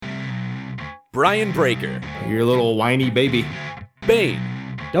Brian Breaker. Your little whiny baby. Bane.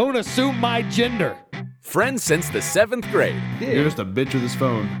 Don't assume my gender. Friends since the 7th grade. You're just a bitch with his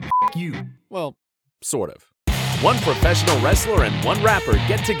phone. F*** you. Well, sort of. One professional wrestler and one rapper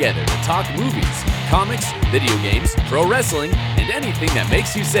get together to talk movies, comics, video games, pro wrestling, and anything that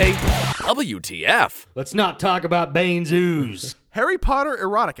makes you say, WTF. Let's not talk about Bane's ooze. Harry Potter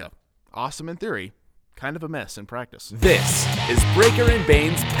erotica. Awesome in theory, kind of a mess in practice. This is Breaker and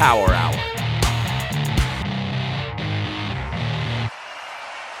Bane's Power Hour.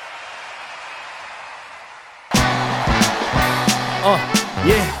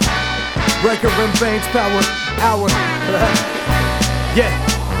 Yeah. Breaker and Bane's Power Hour. Yeah.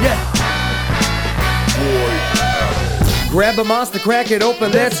 Grab a monster, crack it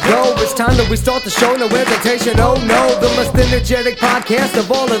open, let's go. It's time that we start the show, no hesitation, oh no. The most energetic podcast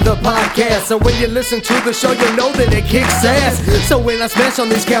of all of the podcasts. So when you listen to the show, you know that it kicks ass. So when I smash on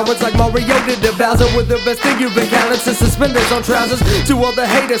these cowards like Mario did to Bowser, with the best thing you've encountered since suspenders on trousers. To all the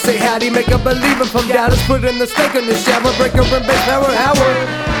haters, say howdy, make a believer from doubters. Put in the steak in the shower, Breaker and Bane's Power Hour.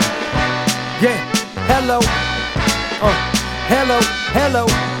 Yeah, hello. Hello.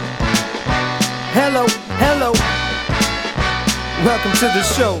 Welcome to the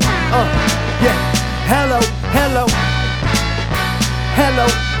show. Yeah. Hello.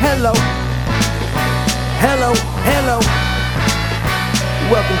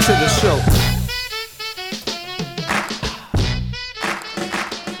 Welcome to the show.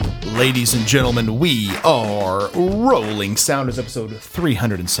 Ladies and gentlemen, we are rolling. Sound is episode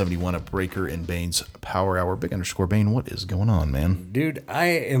 371 of Breaker and Bane's Power Hour. Big_Bane, what is going on, man? Dude, I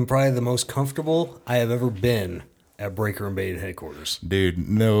am probably the most comfortable I have ever been at Breaker and Bane headquarters. Dude,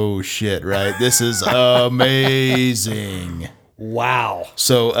 no shit, right? This is amazing. Wow.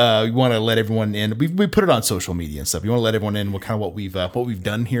 So we want to let everyone in. We put it on social media and stuff. You want to let everyone in what we've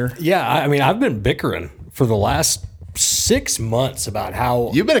done here? Yeah, I mean, I've been bickering for the last 6 months about how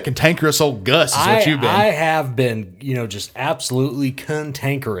You've been a cantankerous old Gus, is what you've been. I have been, just absolutely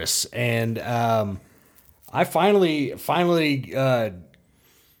cantankerous, and I finally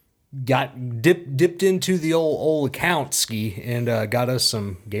got dipped into the old account ski and got us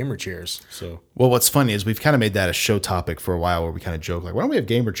some gamer chairs. So, well, what's funny is we've kind of made that a show topic for a while, where we kind of joke like, why don't we have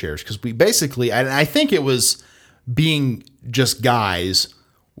gamer chairs? Because we basically, and I think it was being just guys,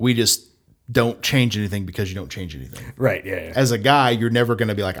 we just don't change anything because you don't change anything. Right. Yeah. As a guy, you're never going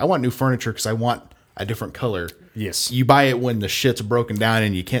to be like, I want new furniture because I want a different color. Yes. You buy it when the shit's broken down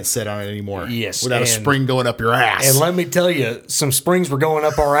and you can't sit on it anymore. Yes. Without a spring going up your ass. And let me tell you, some springs were going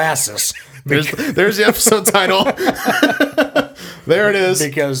up our asses. There's the episode title. There it is.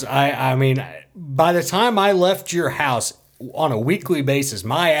 Because I mean, by the time I left your house on a weekly basis,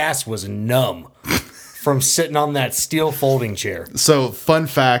 my ass was numb from sitting on that steel folding chair. So, fun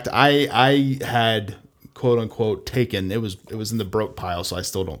fact, I had quote unquote taken, it was in the broke pile, so I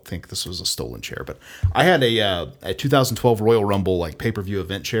still don't think this was a stolen chair, but I had a 2012 Royal Rumble like pay-per-view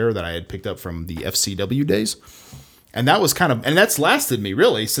event chair that I had picked up from the FCW days. And that was and that's lasted me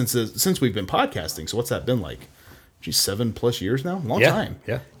really since we've been podcasting. So what's that been like? Geez, 7+ years now? Long time.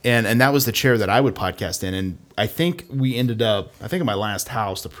 Yeah. And that was the chair that I would podcast in. And I think we ended up, in my last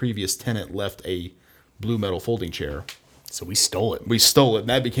house, the previous tenant left a blue metal folding chair. So we stole it. We stole it, and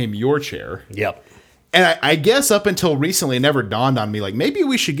that became your chair. Yep. And I guess up until recently, it never dawned on me, like, maybe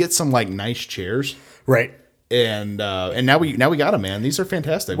we should get some, like, nice chairs. Right. And now we got them, man. These are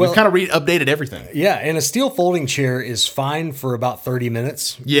fantastic. Well, we've kind of updated everything. Yeah, and a steel folding chair is fine for about 30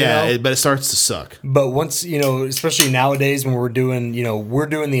 minutes. Yeah, but it starts to suck. But once, especially nowadays when we're doing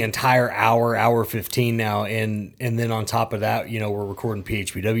the entire hour 15 now, and then on top of that, we're recording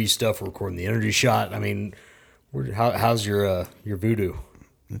PHPW stuff, we're recording the energy shot. I mean, how's your voodoo?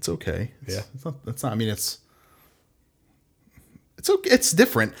 It's okay. Yeah. It's not. I mean, it's okay. It's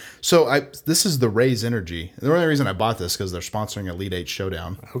different. So this is the Raze Energy. The only reason I bought this because they're sponsoring Elite 8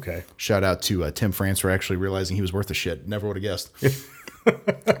 Showdown. Okay. Shout out to Tim France for actually realizing he was worth a shit. Never would have guessed.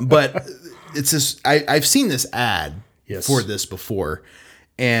 But it's this. I've seen this ad for this before,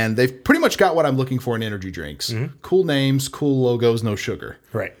 and they've pretty much got what I'm looking for in energy drinks. Mm-hmm. Cool names, cool logos, no sugar.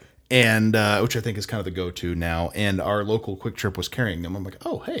 Right. And which I think is kind of the go-to now. And our local Quick Trip was carrying them. I'm like,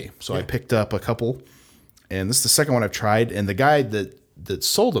 oh, hey. So I picked up a couple. And this is the second one I've tried. And the guy that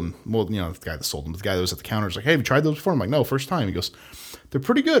sold them, the guy that sold them, the guy that was at the counter was like, hey, have you tried those before? I'm like, no, first time. He goes, they're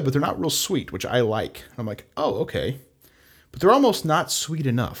pretty good, but they're not real sweet, which I like. I'm like, oh, okay. But they're almost not sweet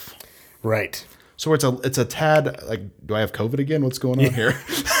enough. Right. So it's a tad like, do I have COVID again? What's going on here?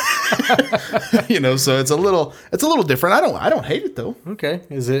 So it's a little different. I don't hate it though. Okay.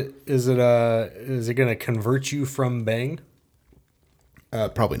 Is it going to convert you from Bang?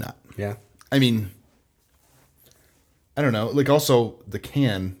 Probably not. Yeah. I mean, I don't know. Like also the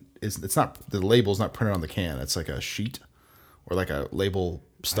can it's not, the label's not printed on the can. It's like a sheet or like a label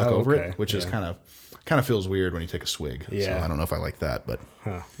stuck over it, which is kind of feels weird when you take a swig. Yeah. So I don't know if I like that, but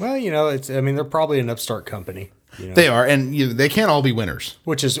Well, they're probably an upstart company. they are, and they can't all be winners.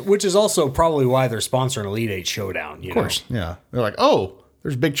 Which is also probably why they're sponsoring Elite Eight Showdown. Of course. Yeah. They're like, oh,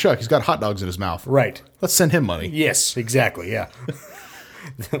 there's Big Chuck. He's got hot dogs in his mouth. Right. Let's send him money. Yes, exactly. Yeah.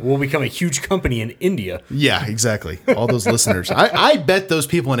 We'll become a huge company in India. Yeah, exactly. All those listeners. I bet those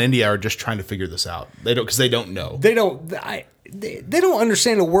people in India are just trying to figure this out. They don't, because they don't know. They don't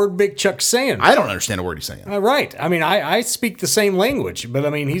understand a word Big Chuck's saying. I don't understand a word he's saying. Right. I mean, I speak the same language, but I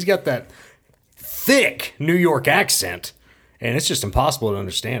mean, he's got that thick New York accent, and it's just impossible to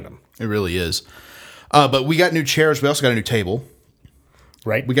understand him. It really is. But we got new chairs. We also got a new table.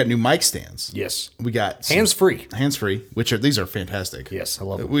 Right. We got new mic stands. Yes. We got Hands-free. Hands-free, these are fantastic. Yes, I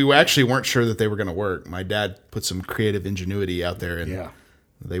love them. We actually weren't sure that they were going to work. My dad put some creative ingenuity out there, and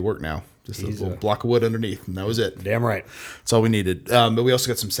they work now. Just a little block of wood underneath, and that was it. Damn right. That's all we needed. But we also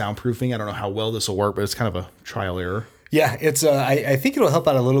got some soundproofing. I don't know how well this will work, but it's kind of a trial error. Yeah, it's. I think it'll help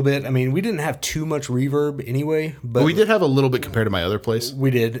out a little bit. I mean, we didn't have too much reverb anyway, but we did have a little bit compared to my other place.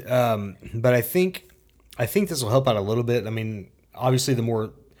 We did, but I think this will help out a little bit. I mean, obviously, the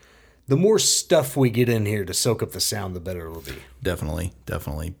more stuff we get in here to soak up the sound, the better it'll be. Definitely.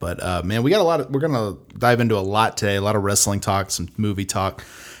 But man, we got a lot. We're gonna dive into a lot today. A lot of wrestling talk, some movie talk,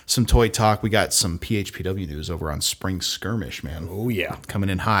 some toy talk. We got some PHPW news over on Spring Skirmish, man. Oh yeah, coming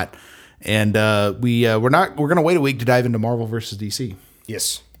in hot. And we're gonna wait a week to dive into Marvel versus DC.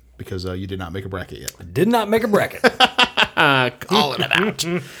 Yes, because you did not make a bracket yet. I did not make a bracket. Calling it out.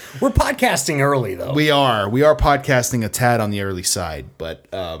 We're podcasting early though. We are podcasting a tad on the early side, but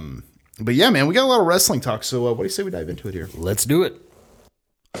yeah, man, we got a lot of wrestling talk. So what do you say we dive into it here? Let's do it.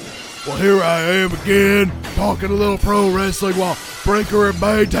 Well, here I am again, talking a little pro wrestling while Brinker and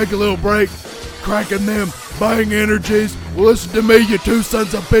Bay take a little break, cracking them bang energies. Well, listen to me, you two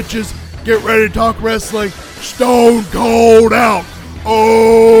sons of bitches. Get ready to talk wrestling. Stone Cold out.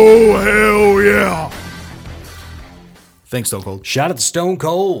 Oh, hell yeah. Thanks, Stone Cold. Shout out to Stone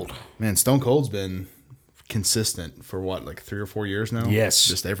Cold. Man, Stone Cold's been consistent for what, like 3 or 4 years now? Yes.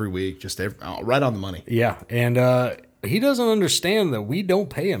 Just every week, right on the money. Yeah, and he doesn't understand that we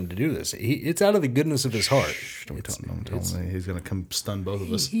don't pay him to do this. It's out of the goodness of his heart. Don't tell him he's going to come stun both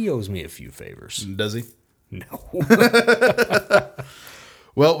of us. He owes me a few favors. Does he? No.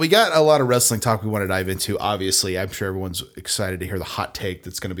 Well, we got a lot of wrestling talk we want to dive into. Obviously, I'm sure everyone's excited to hear the hot take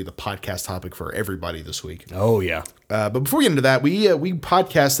that's going to be the podcast topic for everybody this week. Oh, yeah. But before we get into that, we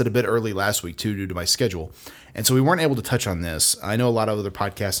podcasted a bit early last week, too, due to my schedule. And so we weren't able to touch on this. I know a lot of other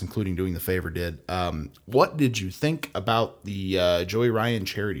podcasts, including Doing the Favor, did. What did you think about the Joey Ryan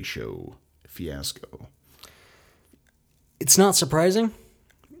charity show fiasco? It's not surprising,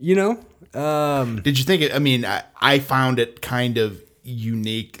 you know? Did you think it? I mean, I found it kind of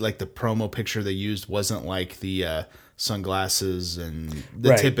unique. Like the promo picture they used wasn't like the sunglasses and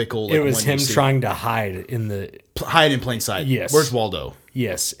the typical. Like, it was him trying to hide in plain sight. Yes. Where's Waldo?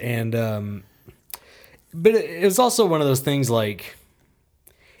 Yes, and but it was also one of those things like,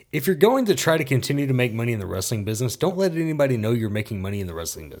 if you're going to try to continue to make money in the wrestling business, don't let anybody know you're making money in the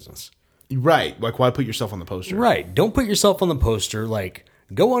wrestling business. Right. Like, why put yourself on the poster? Right. Don't put yourself on the poster. Like,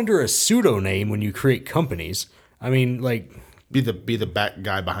 go under a pseudonym when you create companies. I mean, like, be the back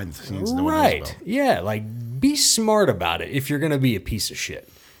guy behind the scenes. No right. One knows about. Yeah. Like, be smart about it if you're going to be a piece of shit,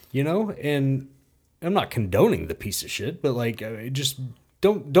 you know? And I'm not condoning the piece of shit, but like, just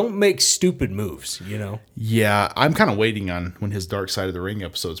don't make stupid moves, you know? Yeah. I'm kind of waiting on when his Dark Side of the Ring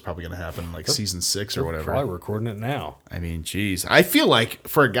episode is probably going to happen, like season 6 or whatever. Probably recording it now. I mean, geez. I feel like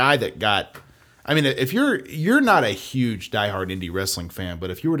for a guy that got, I mean, if you're not a huge diehard indie wrestling fan,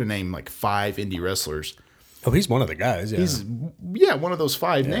 but if you were to name like 5 indie wrestlers. Oh, he's one of the guys. Yeah. He's one of those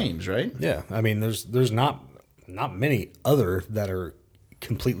 5 names, right? Yeah. I mean, there's not many other that are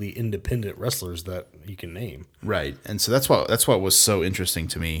completely independent wrestlers that you can name. Right. And so that's what was so interesting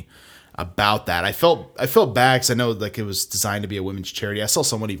to me about that. I felt bad because I know like it was designed to be a women's charity. I saw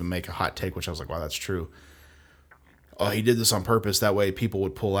someone even make a hot take, which I was like, wow, that's true. Oh, he did this on purpose. That way people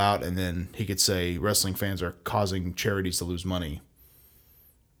would pull out and then he could say wrestling fans are causing charities to lose money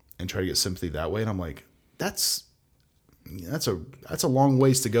and try to get sympathy that way. And I'm like, that's a long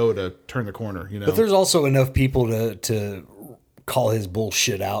ways to go to turn the corner, you know? But there's also enough people to call his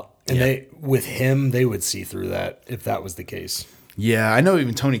bullshit out. And they would see through that if that was the case. Yeah, I know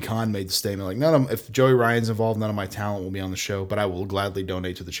even Tony Khan made the statement like, if Joey Ryan's involved, none of my talent will be on the show, but I will gladly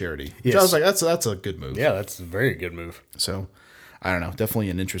donate to the charity. Yes. So I was like, that's a good move. Yeah, that's a very good move. So, I don't know. Definitely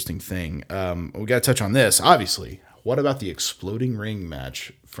an interesting thing. We got to touch on this. Obviously, what about the exploding ring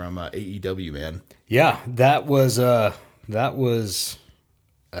match from AEW, man? Yeah, that was a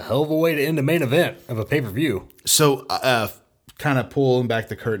hell of a way to end a main event of a pay-per-view. So, kind of pulling back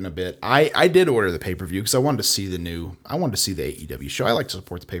the curtain a bit, I did order the pay-per-view because I wanted to see the AEW show. I like to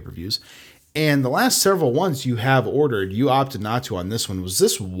support the pay-per-views. And the last several ones you have ordered, you opted not to on this one. Was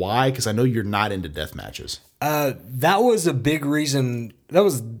this why? Because I know you're not into death matches. That was a big reason. That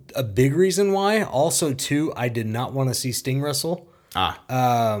was a big reason why. Also, too, I did not want to see Sting wrestle.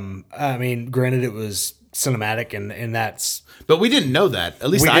 I mean, granted, it was cinematic, and that's. But we didn't know that. At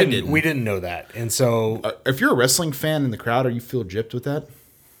least I didn't. We didn't know that, and so if you're a wrestling fan in the crowd, are you feel gypped with that?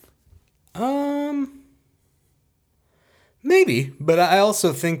 Maybe, but I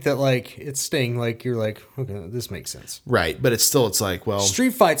also think that like it's Sting. Like you're like, okay, this makes sense, right? But it's like, well,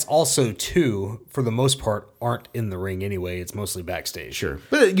 street fights also too, for the most part, aren't in the ring anyway. It's mostly backstage. Sure,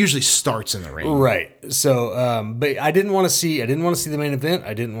 but it usually starts in the ring, right? So, but I didn't want to see the main event.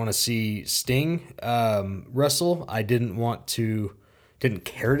 I didn't want to see Sting wrestle. I didn't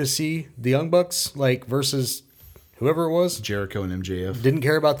care to see the Young Bucks like versus whoever it was, Jericho and MJF. Didn't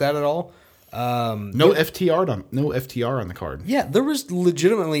care about that at all. No FTR on the card. Yeah, there was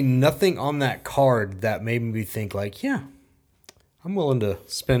legitimately nothing on that card that made me think like, yeah, I'm willing to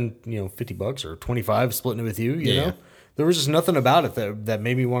spend, $50 or $25 splitting it with you. You know, there was just nothing about it that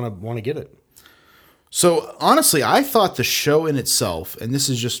made me want to get it. So honestly, I thought the show in itself, and this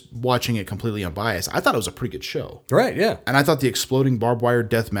is just watching it completely unbiased, I thought it was a pretty good show. Right, yeah. And I thought the exploding barbed wire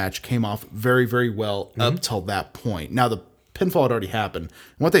death match came off very, very well up till that point. Now, the pinfall had already happened.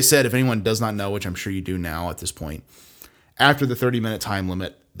 And what they said, if anyone does not know, which I'm sure you do now at this point, after the 30-minute time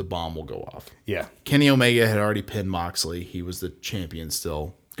limit, the bomb will go off. Yeah. Kenny Omega had already pinned Moxley. He was the champion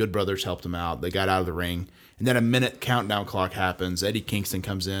still. Good Brothers helped him out. They got out of the ring. And then a minute countdown clock happens. Eddie Kingston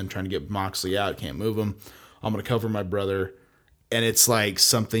comes in trying to get Moxley out. Can't move him. I'm going to cover my brother. And it's like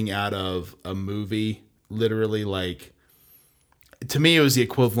something out of a movie. Literally, like, to me, it was the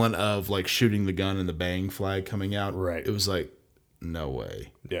equivalent of like shooting the gun and the bang flag coming out. Right. It was like, no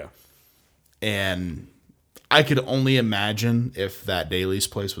way. Yeah. And I could only imagine if that Daly's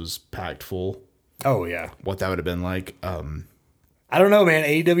place was packed full. Oh, yeah. What that would have been like. I don't know, man.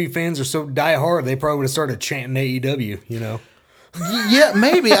 AEW fans are so diehard. They probably would have started chanting AEW, Yeah,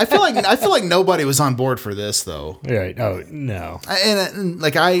 maybe. I feel like nobody was on board for this though. Right. Oh, no. And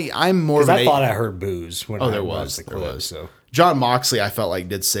like I'm more of I thought I heard booze when there was. the clip, so. John Moxley, I felt like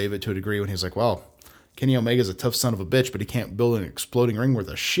did save it to a degree when he was like, well, Kenny Omega's a tough son of a bitch, but he can't build an exploding ring worth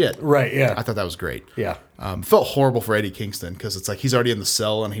of shit. Right, yeah. I thought that was great. Yeah. Felt horrible for Eddie Kingston because it's like he's already in the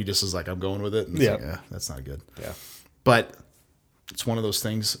cell and he just is like, I'm going with it. And it's like, yeah, that's not good. Yeah. But it's one of those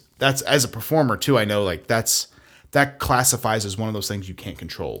things that's, as a performer too, I know like that classifies as one of those things you can't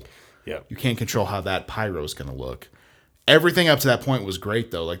control. Yeah. You can't control how that pyro is going to look. Everything up to that point was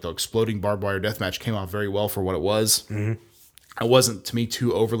great though. Like the exploding barbed wire death match came off very well for what it was. Mm-hmm. It wasn't to me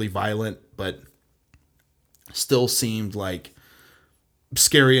too overly violent, but still seemed like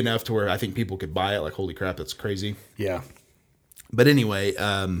scary enough to where I think people could buy it. Like, holy crap, that's crazy. Yeah. But anyway,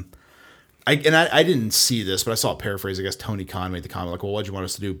 I didn't see this, but I saw a paraphrase. I guess Tony Khan made the comment like, well, what'd you want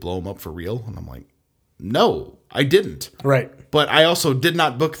us to do? Blow him up for real? And I'm like, no, I didn't. Right. But I also did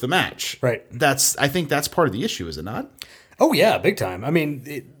not book the match. Right. I think that's part of the issue, is it not? Oh, yeah, big time. I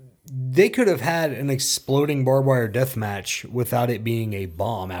mean, they could have had an exploding barbed wire death match without it being a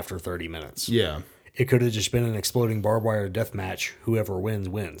bomb after 30 minutes. Yeah. It could have just been an exploding barbed wire death match. Whoever wins,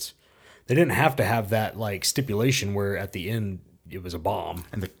 wins. They didn't have to have that like stipulation where at the end it was a bomb.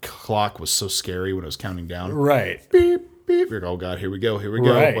 And the clock was so scary when it was counting down. Right. Beep, beep. You're like, oh, God, here we go.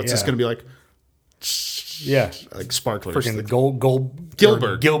 Right, What's this going to be like? Yeah. Like sparklers. Freaking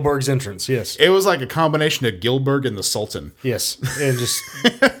Gilbert. Gilbert's entrance, yes. It was like a combination of Gilbert and the Sultan. Yes. And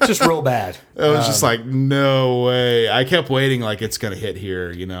just real bad. It was just like, no way. I kept waiting like it's going to hit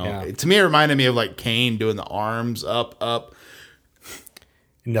here, Yeah. To me, it reminded me of like Kane doing the arms up.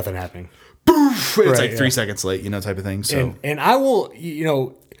 Nothing happening. Boof! It's like 3 seconds late, type of thing. So And I will,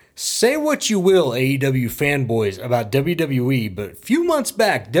 say what you will, AEW fanboys, about WWE, but a few months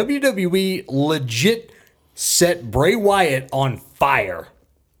back, WWE legit set Bray Wyatt on fire.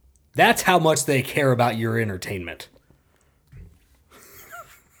 That's how much they care about your entertainment.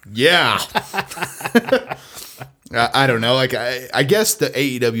 yeah. I don't know. Like, I guess the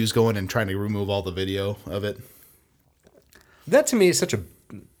AEW is going and trying to remove all the video of it. That to me is such a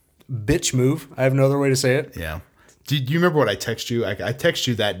bitch move. I have no other way to say it. Yeah. Do you remember what I texted you? I texted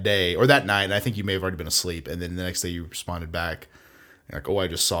you that day or that night, and I think you may have already been asleep. And then the next day you responded back, Like, oh, I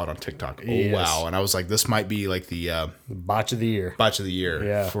just saw it on TikTok. Oh, Yes. wow. And I was like, this might be like the Botch of the year. botch of the year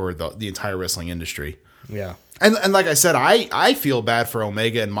Yeah. for the entire wrestling industry. Yeah. And like I said, I feel bad for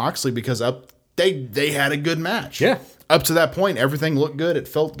Omega and Moxley because they had a good match. Yeah. Up to that point, everything looked good. It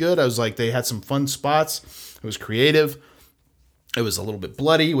felt good. I was like, they had some fun spots. It was creative. It was a little bit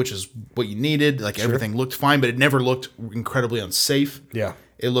bloody, which is what you needed. Like everything looked fine, but it never looked incredibly unsafe. Yeah.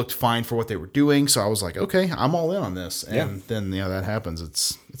 It looked fine for what they were doing. So I was like, okay, I'm all in on this. And Yeah. then that happens. It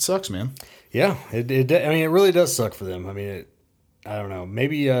sucks, man. Yeah. I mean, it really does suck for them. I mean, I don't know.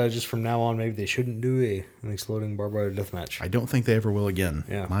 Maybe just from now on, maybe they shouldn't do an exploding barbed wire death match. I don't think they ever will again.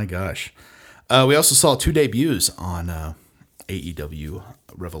 Yeah. My gosh. We also saw 2 debuts on AEW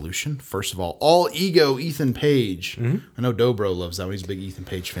Revolution. First of all Ego Ethan Page. I know Dobro loves that one. He's a big Ethan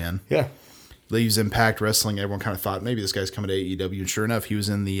Page fan. Yeah. Leaves Impact Wrestling. Everyone kind of thought maybe this guy's coming to AEW. And sure enough, he was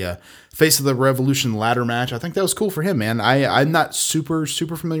in the Face of the Revolution ladder match. I think that was cool for him, man. I'm not super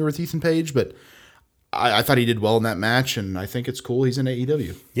familiar with Ethan Page, but I thought he did well in that match, and I think it's cool he's in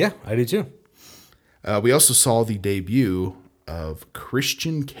AEW. Yeah, I do too. We also saw the debut of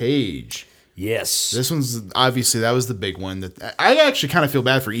Christian Cage. Yes. This one's obviously, that was the big one. That I actually kind of feel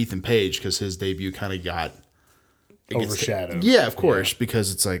bad for Ethan Page because his debut kind of got Overshadowed. Yeah, of course, because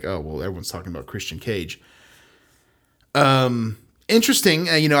it's like, oh well, everyone's talking about Christian Cage. Interesting.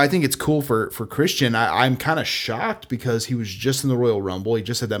 I think it's cool for Christian. I'm kind of shocked because he was just in the Royal Rumble. He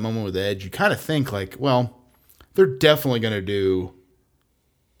just had that moment with Edge. You kind of think like, well, they're definitely going to do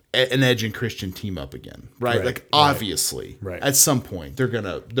an Edge and Christian team up again, right? Right, Like obviously, right. At some point they're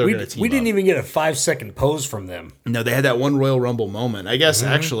gonna We team didn't up. even get a 5-second pose from them. No, they had that one Royal Rumble moment. I guess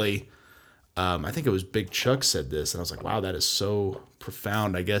actually, I think it was Big Chuck said this, and I was like, wow, that is so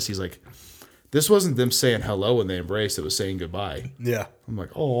profound. I guess he's like, this wasn't them saying hello when they embraced; it was saying goodbye. Yeah. I'm like,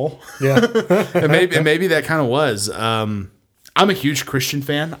 oh, Yeah. and maybe that kind of was. I'm a huge Christian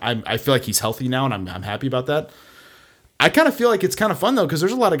fan. I feel like he's healthy now, and I'm happy about that. I kind of feel like it's kind of fun though, because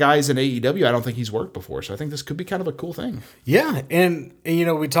there's a lot of guys in AEW I don't think he's worked before, so I think this could be kind of a cool thing. Yeah, and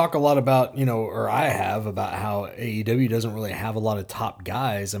we talk a lot about, or I have, about how AEW doesn't really have a lot of top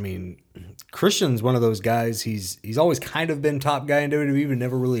guys. I mean, Christian's one of those guys. He's always kind of been top guy in WWE, but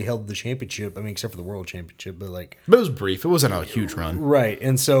never really held the championship. I mean, except for the World Championship, but But it was brief. It wasn't a huge run. right.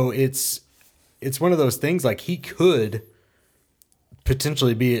 And so it's one of those things, like he could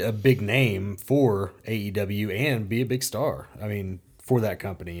potentially be a big name for AEW and be a big star. I mean, for that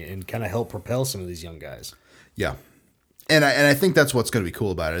company, and kind of help propel some of these young guys. Yeah, and I think that's what's going to be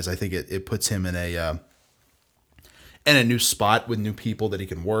cool about it is I think it puts him in a new spot with new people that he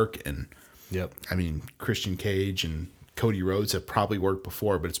can work. And Yep. I mean, Christian Cage and Cody Rhodes have probably worked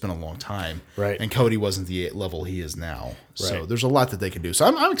before, but it's been a long time. Right. And Cody wasn't the level he is now, so Right. there's a lot that they can do. So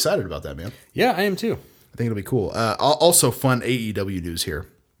I'm excited about that, man. Yeah, I am too. I think it'll be cool. Also, fun AEW news here.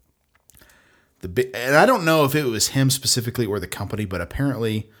 And I don't know if it was him specifically or the company, but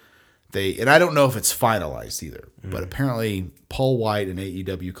apparently and I don't know if it's finalized either, but apparently Paul White and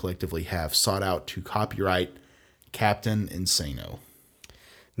AEW collectively have sought out to copyright Captain Insano.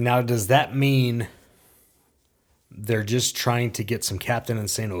 Now, does that mean they're just trying to get some Captain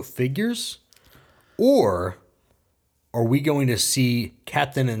Insano figures? Or are we going to see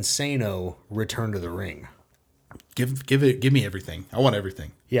Captain Insano return to the ring? Give me everything. I want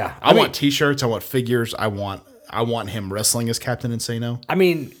everything. Yeah. I want t-shirts. I want figures. I want him wrestling as Captain Insano. I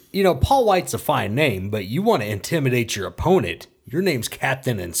mean, Paul White's a fine name, but you want to intimidate your opponent. Your name's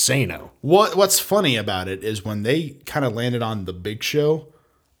Captain Insano. What's funny about it is when they kind of landed on the Big Show,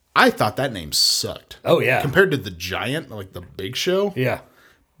 I thought that name sucked. Oh, yeah. Compared to the Giant, like the Big Show. Yeah.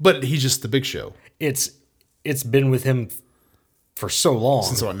 But he's just the Big Show. It's been with him for so long.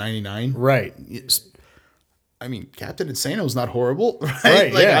 Since about 99. Right. I mean, Captain Insano's not horrible, right?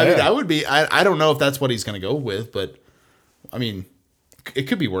 Right, Like, yeah, I mean, yeah. I would be. I don't know if that's what he's going to go with, but I mean, it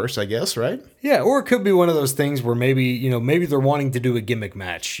could be worse, I guess, right? Yeah, or it could be one of those things where maybe they're wanting to do a gimmick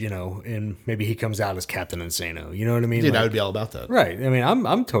match, and maybe he comes out as Captain Insano. You know what I mean? Dude, I Like- would be all about that. right. I mean,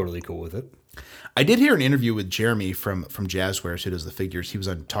 I'm totally cool with it. I did hear an interview with Jeremy from Jazzwares, who does the figures. He was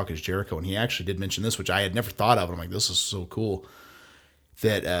on Talk Is Jericho, and he actually did mention this, which I had never thought of. And I'm like, this is so cool.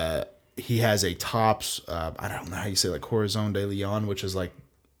 That he has a Topps, I don't know how you say, like Corazon de Leon, which is like,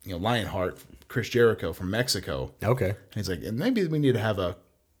 Lionheart, Chris Jericho from Mexico. Okay. And he's like, and maybe we need to have a,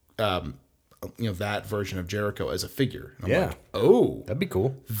 that version of Jericho as a figure. And I'm Yeah. like, oh, That'd be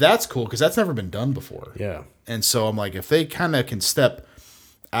cool. that's cool because that's never been done before. Yeah. And so I'm like, if they kind of can step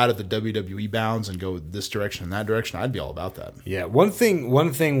out of the WWE bounds and go this direction and that direction, I'd be all about that. Yeah, one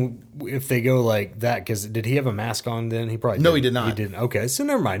thing, if they go like that, because did he have a mask on then? He probably No, he did not. He didn't. Okay, so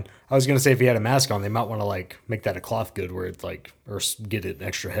never mind. I was gonna say if he had a mask on, they might want to like make that a cloth good where it's like, or get an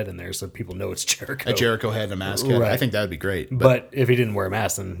extra head in there so people know it's Jericho. A Jericho head and a mask head. Right. I think that would be great. But if he didn't wear a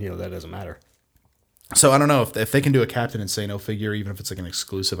mask, then that doesn't matter. So I don't know if they can do a Captain Insano figure, even if it's like an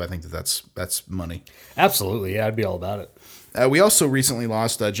exclusive. I think that's money. Absolutely, Yeah, I'd be all about it. We also recently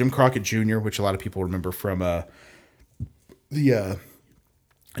lost Jim Crockett Jr., which a lot of people remember from the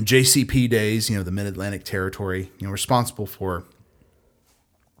JCP days, the Mid-Atlantic territory, responsible for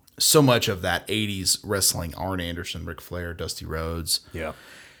so much of that 80s wrestling. Arn Anderson, Ric Flair, Dusty Rhodes. Yeah.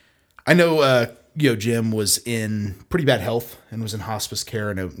 I know, Jim was in pretty bad health and was in hospice care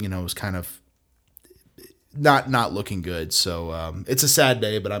and, was kind of not looking good. So it's a sad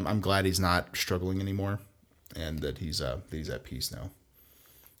day, but I'm glad he's not struggling anymore. And that he's at peace now.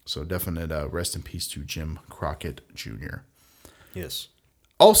 So definite rest in peace to Jim Crockett Jr. Yes.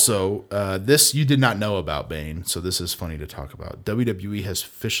 Also, this you did not know about, Bane, so this is funny to talk about. WWE has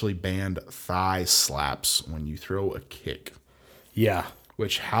officially banned thigh slaps when you throw a kick. Yeah.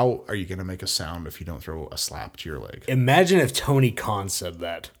 Which, how are you going to make a sound if you don't throw a slap to your leg? Imagine if Tony Khan said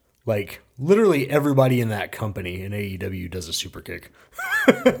that. Like, literally everybody in that company in AEW does a super kick.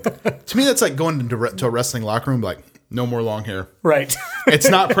 To me, that's like going to a wrestling locker room, like, no more long hair. Right. It's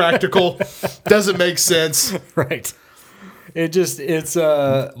not practical. Doesn't make sense. Right. It's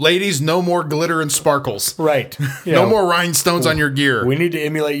Ladies, no more glitter and sparkles. right. No more rhinestones on your gear. We need to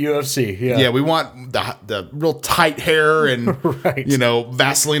emulate UFC. Yeah. Yeah, we want the real tight hair and Right.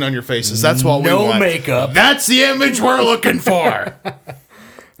 Vaseline on your faces. That's what we No want. makeup. That's the image we're looking for.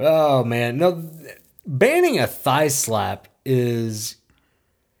 Oh man, no, banning a thigh slap is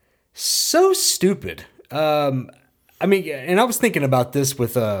so stupid. I mean, and I was thinking about this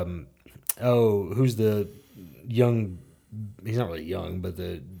with who's the young? He's not really young, but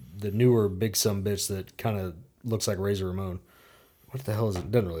the newer big son bitch that kind of looks like Razor Ramon. What the hell is it?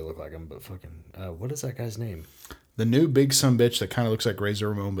 Doesn't really look like him, but fucking what is that guy's name? The new big son bitch that kind of looks like Razor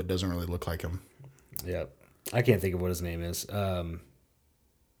Ramon but doesn't really look like him. Yeah, I can't think of what his name is.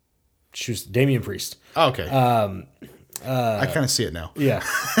 Damian Priest. Oh, okay. I kind of see it now. Yeah.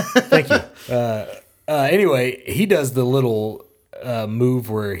 Thank you. Anyway, he does the little move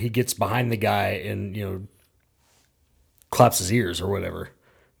where he gets behind the guy and, claps his ears or whatever.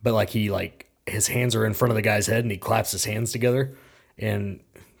 But like his hands are in front of the guy's head and he claps his hands together. And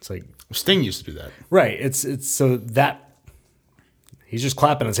it's like, Sting used to do that. right. It's so that he's just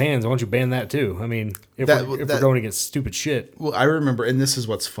clapping his hands. Why don't you ban that too? I mean, if we're going against stupid shit. Well, I remember, and this is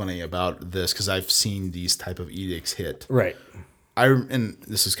what's funny about this, because I've seen these type of edicts hit. Right. And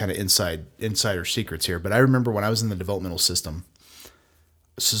this is kind of insider secrets here, but I remember when I was in the developmental system,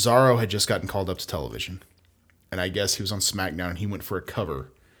 Cesaro had just gotten called up to television. And I guess he was on SmackDown and he went for a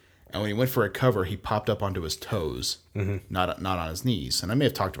cover. And when he went for a cover, he popped up onto his toes, not on his knees. And I may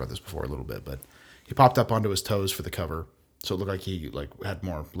have talked about this before a little bit, but he popped up onto his toes for the cover. So it looked like he had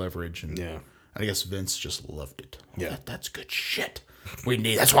more leverage. And I guess Vince just loved it. Yeah. That's good shit.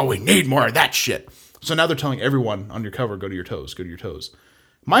 That's why we need more of that shit. So now they're telling everyone on your cover, go to your toes, go to your toes.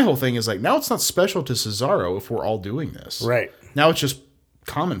 My whole thing is like, now it's not special to Cesaro if we're all doing this. Right. Now it's just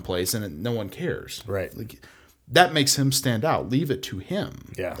commonplace and no one cares. Right. Like, that makes him stand out. Leave it to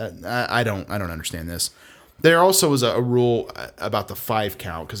him. Yeah. I don't understand this. There also was a rule about the 5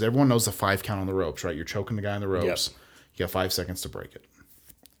 count, because everyone knows the 5 count on the ropes, right? You're choking the guy on the ropes. Yep. You got 5 seconds to break it.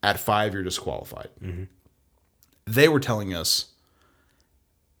 At 5, you're disqualified. Mm-hmm. They were telling us,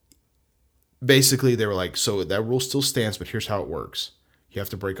 basically, they were like, so that rule still stands, but here's how it works. You have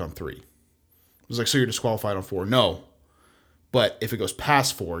to break on 3. It was like, so you're disqualified on 4. No. But if it goes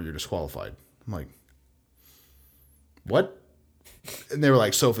past 4, you're disqualified. I'm like, what? And they were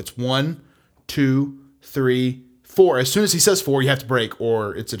like, so if it's 1, 2, 3, 4, as soon as he says 4, you have to break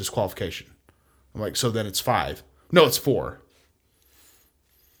or it's a disqualification. I'm like, so then it's 5. No, it's 4.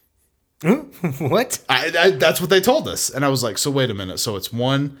 What? That's what they told us. And I was like, so wait a minute. So it's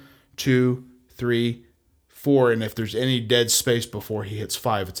 1, 2, 3, 4. And if there's any dead space before he hits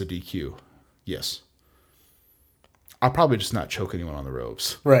 5, it's a DQ. Yes. I'll probably just not choke anyone on the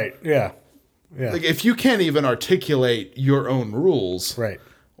ropes. Right. Yeah. Yeah. Like, if you can't even articulate your own rules, Right.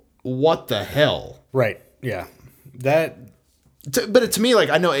 what the hell? Right. Yeah. That. But to me, like,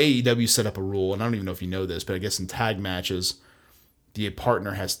 I know AEW set up a rule, and I don't even know if you know this, but I guess in tag matches, the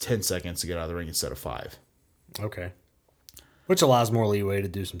partner has 10 seconds to get out of the ring instead of 5. Okay. Which allows more leeway to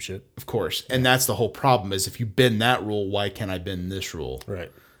do some shit. Of course. And that's the whole problem, is if you bend that rule, why can't I bend this rule?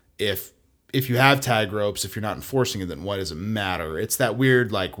 Right. If if you have tag ropes, if you're not enforcing it, then why does it matter? It's that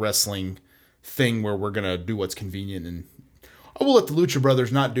weird like wrestling thing where we're gonna do what's convenient, and we'll let the Lucha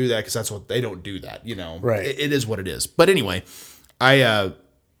Brothers not do that because that's what they don't do that. Right? It is what it is. But anyway,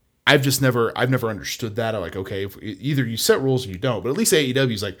 I've never understood that. I'm like, okay, if either you set rules or you don't. But at least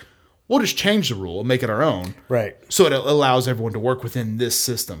AEW's like, we'll just change the rule and make it our own. Right. So it allows everyone to work within this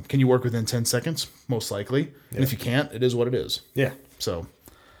system. Can you work within 10 seconds? Most likely. Yeah. And if you can't, it is what it is. Yeah. So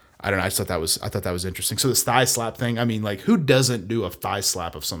I don't know. I thought that was interesting. So this thigh slap thing, I mean, like, who doesn't do a thigh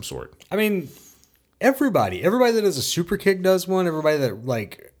slap of some sort? I mean, everybody that does a super kick does one. Everybody that,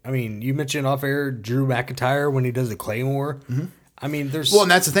 like, I mean, you mentioned off air Drew McIntyre when he does the Claymore. Mm-hmm. I mean, there's... Well,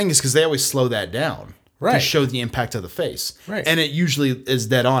 and that's the thing is because they always slow that down. Right. To show the impact of the face. Right. And it usually is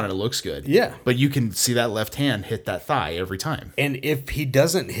dead on and it looks good. Yeah. But you can see that left hand hit that thigh every time. And if he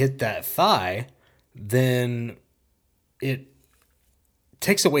doesn't hit that thigh, then it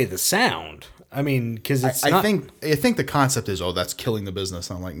takes away the sound. I mean, because it's I think the concept is, oh, that's killing the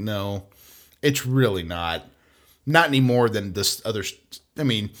business. And I'm like, no, it's really not. Not any more than this other... I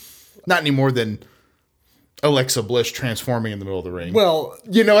mean, not any more than... Alexa Bliss transforming in the middle of the ring. Well,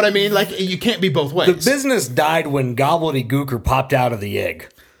 you know what I mean? Like, you can't be both ways. The business died when Gobbledygooker popped out of the egg.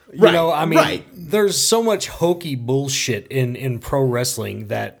 You Right, know, I mean, right. There's so much hokey bullshit in pro wrestling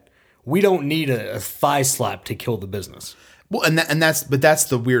that we don't need a thigh slap to kill the business. Well, that's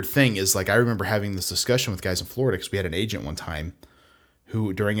the weird thing is, like, I remember having this discussion with guys in Florida because we had an agent one time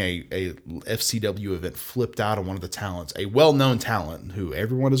who during a FCW event flipped out on one of the talents, a well-known talent who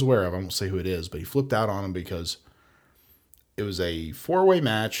everyone is aware of. I won't say who it is, but he flipped out on him because it was a 4-way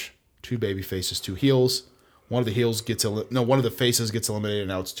match, 2 baby faces, 2 heels. One of the faces gets eliminated, and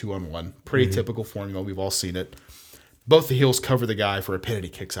now it's 2-on-1. Pretty typical formula. We've all seen it. Both the heels cover the guy for a pin, and he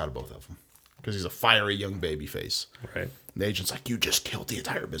kicks out of both of them because he's a fiery young baby face. Right. And the agent's like, you just killed the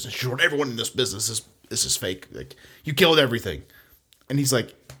entire business. You showed everyone in this business this is fake. Like, you killed everything. And he's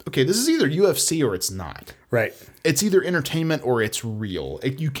like, okay, this is either UFC or it's not. Right. It's either entertainment or it's real.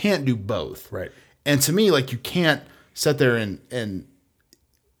 You can't do both. Right. And to me, like, you can't sit there and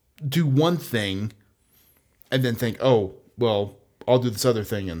do one thing and then think, oh, well, I'll do this other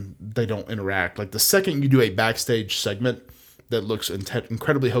thing, and they don't interact. Like, the second you do a backstage segment that looks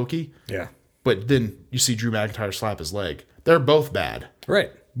incredibly hokey, Yeah. but then you see Drew McIntyre slap his leg, they're both bad.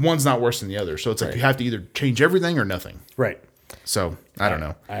 Right. One's not worse than the other. So it's like you have to either change everything or nothing. Right. So, I don't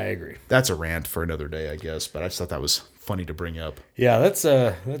know. I agree. That's a rant for another day, I guess, but I just thought that was funny to bring up. Yeah, that's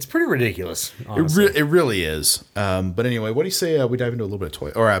pretty ridiculous, honestly. It really is. But anyway, what do you say we dive into a little bit of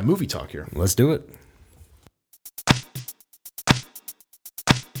toy or movie talk here? Let's do it.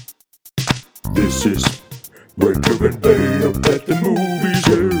 This is Breaker and Bane up at the movies.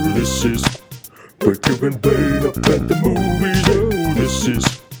 Yeah, this is Breaker and Bane up at the movies. Yeah, this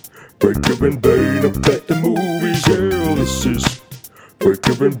is Breaker and Bane up at the movies. Yeah, this is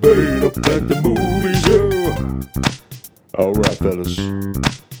Breaker and Bane up at the movies. Yeah. All right, fellas.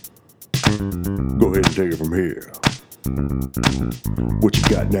 Go ahead and take it from here. What you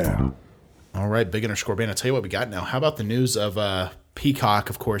got now? All right, Big Underscore Band. I'll tell you what we got now. How about the news of Peacock,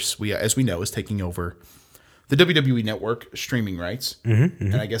 of course, as we know, is taking over the WWE Network streaming rights.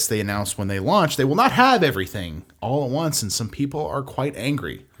 And I guess they announced when they launch, they will not have everything all at once, and some people are quite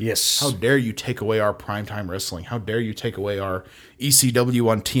angry. Yes. How dare you take away our primetime wrestling? How dare you take away our ECW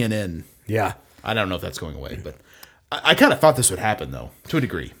on TNN? Yeah. I don't know if that's going away, but I kind of thought this would happen, though, to a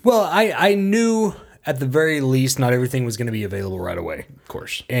degree. Well, I knew at the very least not everything was going to be available right away. Of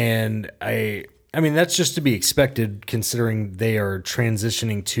course. And I mean, that's just to be expected considering they are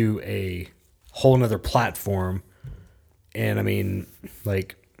transitioning to a whole nother platform. And I mean,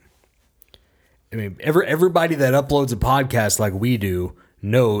 everybody that uploads a podcast like we do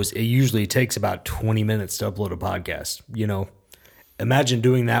knows it usually takes about 20 minutes to upload a podcast. You know, imagine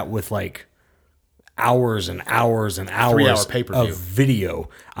doing that with like hours and hours and hours 3-hour pay-per-view of video.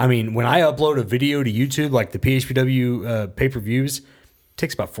 I mean, when I upload a video to YouTube, like the PHPW pay-per-views, it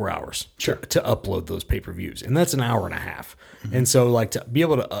takes about 4 hours to upload those pay-per-views. And that's an hour and a half. And so like to be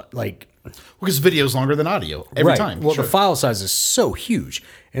able to because video is longer than audio every time. Well, the file size is so huge.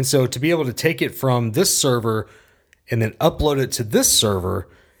 And so to be able to take it from this server and then upload it to this server,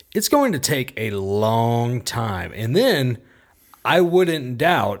 it's going to take a long time. And then I wouldn't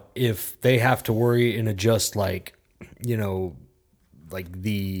doubt if they have to worry and adjust like the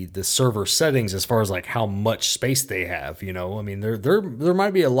server settings as far as like how much space they have, you know. I mean, there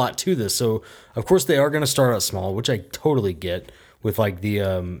might be a lot to this. So of course they are going to start out small, which I totally get with like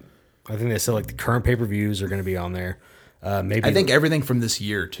the I think they said like the current pay-per-views are going to be on there. Maybe I think everything from this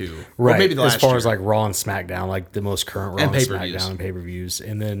year too, right or maybe the last as far year. as like Raw and SmackDown, like the most current Raw and pay-per-views. SmackDown and pay-per-views,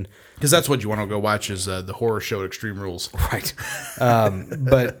 and then because that's what you want to go watch is the horror show at Extreme Rules. right.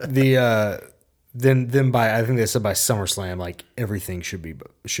 But the then by I think they said by SummerSlam, like everything should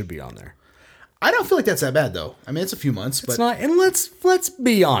be on there. I don't feel like that's that bad though. I mean, it's a few months, but It's not. And let's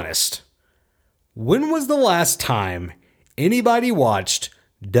be honest. When was the last time anybody watched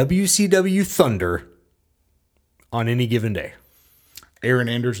WCW Thunder on any given day? Aaron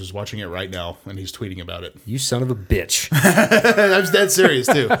Anders is watching it right now, and he's tweeting about it. You son of a bitch. I'm dead serious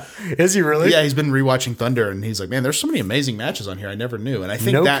too. Is he really? Yeah, he's been rewatching Thunder, and he's like, "Man, there's so many amazing matches on here I never knew." And I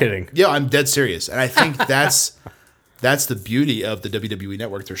think No kidding. Yeah, I'm dead serious, and I think that's the beauty of the WWE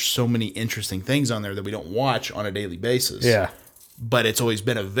Network. There's so many interesting things on there that we don't watch on a daily basis. Yeah. but it's always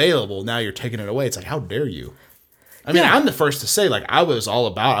been available. Now you're taking it away. It's like, how dare you? I mean, Yeah. I'm the first to say, like, I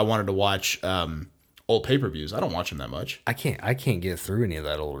wanted to watch old pay-per-views. I don't watch them that much. I can't get through any of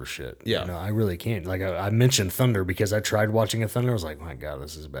that older shit. Yeah. No, I really can't. Like I mentioned Thunder because I tried watching a Thunder. I was like, my God,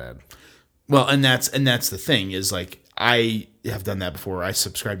 this is bad. Well, and that's the thing is, like, I have done that before. I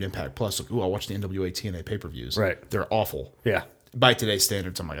subscribed to Impact Plus. Like, ooh, I'll watch the NWA TNA pay-per-views. Right. They're awful. Yeah. By today's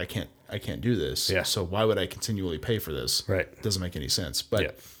standards, I'm like, I can't do this. Yeah. So why would I continually pay for this? Right. Doesn't make any sense. But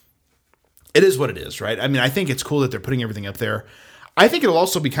Yeah. it is what it is, right? I mean, I think it's cool that they're putting everything up there. I think it'll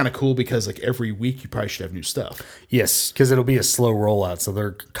also be kind of cool because, like, every week you probably should have new stuff. Yes, because it'll be a slow rollout, so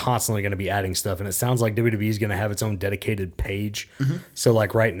they're constantly going to be adding stuff, and it sounds like WWE is going to have its own dedicated page. So,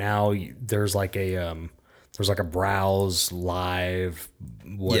 like right now, there's like a browse live,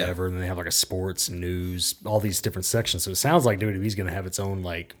 whatever, and then they have like a sports, news, all these different sections. So it sounds like WWE is going to have its own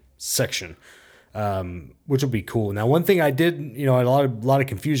like section, which will be cool. Now, one thing I did, a lot of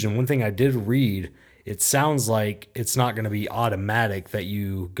confusion. One thing I did read. It sounds like it's not going to be automatic that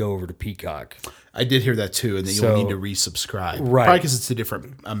you go over to Peacock. I did hear that too, and that you'll need to resubscribe. Right. Probably because it's a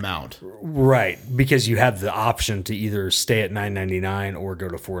different amount. Right, because you have the option to either stay at $9.99 or go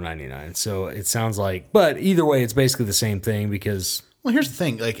to $4.99. So it sounds like, but either way, it's basically the same thing because. Well, here's the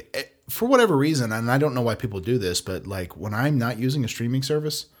thing. Like, for whatever reason, and I don't know why people do this, but like when I'm not using a streaming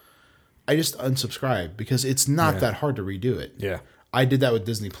service, I just unsubscribe because it's not that hard to redo it. Yeah. I did that with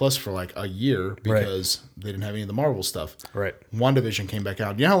Disney Plus for like a year because they didn't have any of the Marvel stuff. Right. WandaVision came back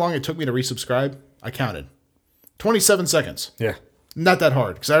out. You know how long it took me to resubscribe? I counted. 27 seconds. Yeah. Not that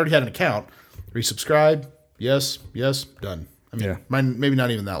hard because I already had an account. Resubscribe. Yes. Done. I mean, mine, maybe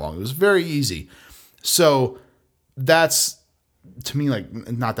not even that long. It was very easy. So that's, to me, like,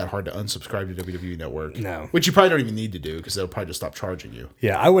 not that hard to unsubscribe to WWE Network. No. Which you probably don't even need to do because they'll probably just stop charging you.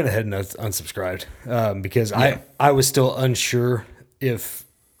 Yeah, I went ahead and unsubscribed because I was still unsure if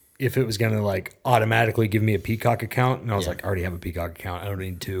it was going to like automatically give me a Peacock account. And I was like, I already have a Peacock account. I don't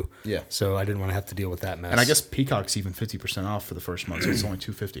need two. Yeah. So I didn't want to have to deal with that mess. And I guess Peacock's even 50% off for the first month, so it's only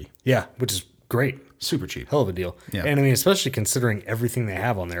 $250. Yeah, which is great. Super cheap. Hell of a deal. Yeah. And I mean, especially considering everything they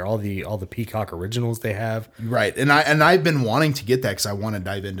have on there, all the Peacock originals they have. Right. And I've been wanting to get that because I want to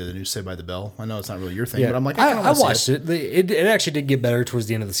dive into the new Saved by the Bell. I know it's not really your thing, but I'm like, I watched it. It actually did get better towards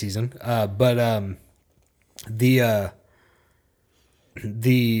the end of the season. But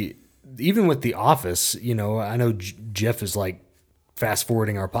even with The Office, I know Jeff is like fast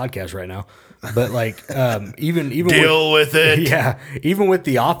forwarding our podcast right now, but like even Deal with it. Yeah, even with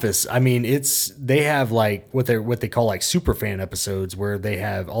The Office, I mean, they have like what they call like super fan episodes where they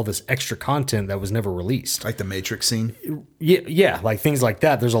have all this extra content that was never released. Like the Matrix scene. Yeah, like things like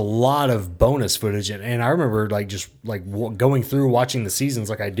that. There's a lot of bonus footage, and I remember like just like going through watching the seasons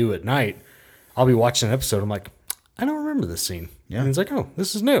like I do at night. I'll be watching an episode. I'm like, I don't remember this scene. Yeah, and it's like, oh,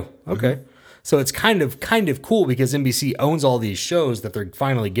 this is new. Okay. Mm-hmm. So it's kind of cool because NBC owns all these shows that they're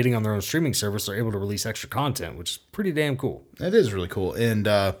finally getting on their own streaming service. They're able to release extra content, which is pretty damn cool. It is really cool. And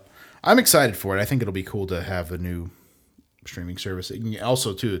I'm excited for it. I think it'll be cool to have a new streaming service. You can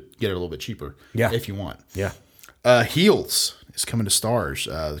also, too, get it a little bit cheaper if you want. Yeah. Heels is coming to Stars.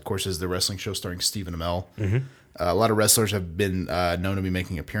 Of course, is the wrestling show starring Stephen Amell. Mm-hmm. A lot of wrestlers have been known to be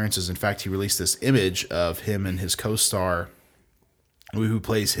making appearances. In fact, he released this image of him and his co-star who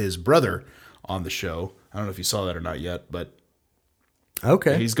plays his brother on the show. I don't know if you saw that or not yet, but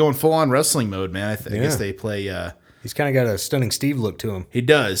okay, he's going full on wrestling mode, man. I guess they play. He's kind of got a Stunning Steve look to him. He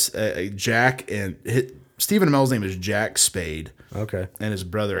does. Jack and Stephen Amell's name is Jack Spade. Okay, and his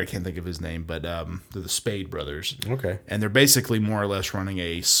brother, I can't think of his name, but they're the Spade brothers. Okay, and they're basically more or less running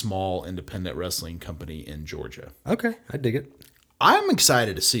a small independent wrestling company in Georgia. Okay, I dig it. I'm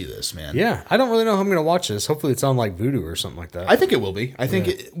excited to see this, man. Yeah, I don't really know how I'm going to watch this. Hopefully it's on like Vudu or something like that. I think it will be. I think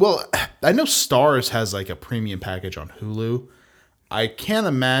I know Stars has like a premium package on Hulu. I can't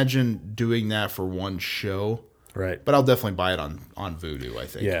imagine doing that for one show. Right. But I'll definitely buy it on Vudu, I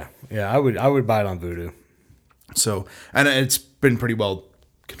think. Yeah. I would buy it on Vudu. So, and it's been pretty well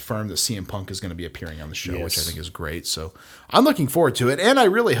confirmed that CM Punk is going to be appearing on the show, which I Yes. think is great. So I'm looking forward to it. And I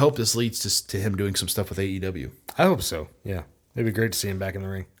really hope this leads to him doing some stuff with AEW. I hope so. Yeah. It'd be great to see him back in the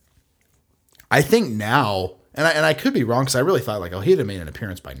ring. I think now, and I could be wrong because I really thought like, oh, he'd have made an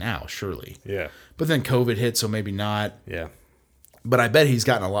appearance by now, surely. Yeah. But then COVID hit, so maybe not. Yeah. But I bet he's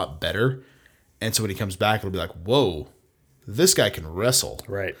gotten a lot better. And so when he comes back, it'll be like, whoa, this guy can wrestle.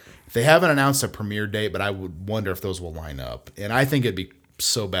 Right. They haven't announced a premiere date, but I would wonder if those will line up. And I think it'd be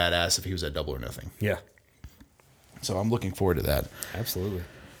so badass if he was at Double or Nothing. Yeah. So I'm looking forward to that. Absolutely.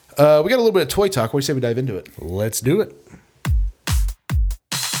 We got a little bit of toy talk. What do you say we dive into it? Let's do it.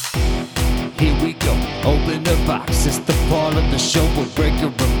 Here we go, open the box. It's the part of the show where Breaker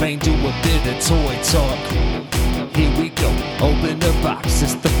and Bane do a bit of toy talk. Here we go, open the box.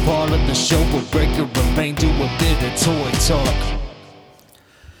 It's the part of the show where Breaker and Bane do a bit of toy talk.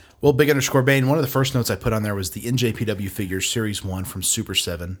 Well, Big _ Bane, one of the first notes I put on there was the NJPW figures Series 1 from Super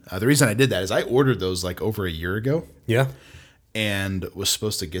 7. The reason I did that is I ordered those like over a year ago Yeah. and was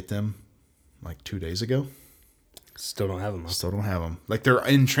supposed to get them like 2 days ago. Still don't have them. Huh? Still don't have them. Like they're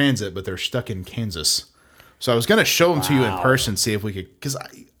in transit, but they're stuck in Kansas. So I was going to show them to you in person, see if we could, because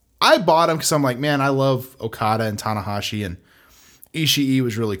I bought them because I'm like, man, I love Okada and Tanahashi, and Ishii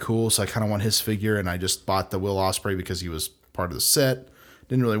was really cool. So I kind of want his figure, and I just bought the Will Ospreay because he was part of the set.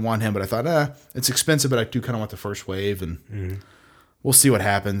 Didn't really want him, but I thought, it's expensive, but I do kind of want the first wave, and we'll see what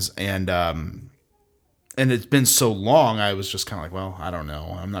happens. And it's been so long, I was just kind of like, well, I don't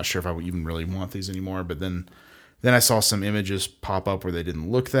know. I'm not sure if I would even really want these anymore. But then I saw some images pop up where they didn't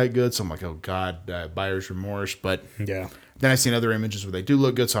look that good. So I'm like, oh, God, buyer's remorse. But Yeah. then I seen other images where they do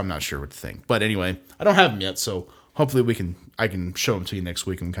look good, so I'm not sure what to think. But anyway, I don't have them yet, so hopefully I can show them to you next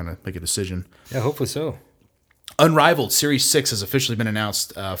week and kind of make a decision. Yeah, hopefully so. Unrivaled Series 6 has officially been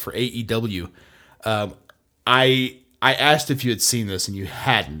announced for AEW. I asked if you had seen this, and you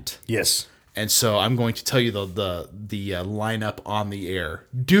hadn't. Yes. And so I'm going to tell you the lineup on the air.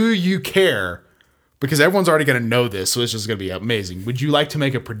 Do you care? Because everyone's already going to know this, so it's just going to be amazing. Would you like to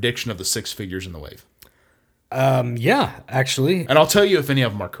make a prediction of the 6 figures in the wave? Yeah, actually. And I'll tell you if any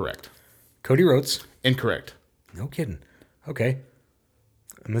of them are correct. Cody Rhodes. Incorrect. No kidding. Okay.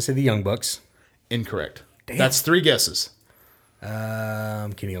 I'm going to say the Young Bucks. Incorrect. That's 3 guesses.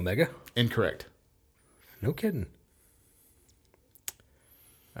 Kenny Omega. Incorrect. No kidding.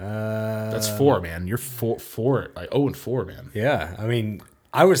 That's 4, man. You're 4 like 0-4, man. Yeah, I mean,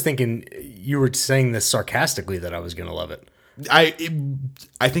 I was thinking you were saying this sarcastically that I was going to love it. I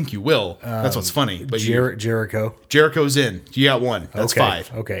think you will. That's what's funny. But Jericho. Jericho's in. You got 1. That's Okay.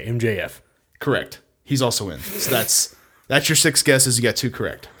 5. Okay, MJF. Correct. He's also in. So that's your 6 guesses. You got 2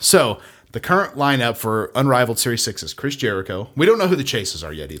 correct. So the current lineup for Unrivaled Series 6 is Chris Jericho. We don't know who the chases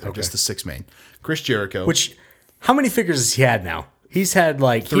are yet either. Just the 6 main. Chris Jericho. Which, how many figures has he had now? He's had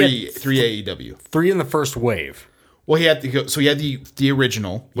like 3 AEW. 3 in the first wave. Well, he had the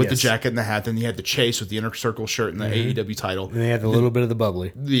original with the Yes. jacket and the hat. Then he had the chase with the Inner Circle shirt and the AEW title. And they had a little bit of the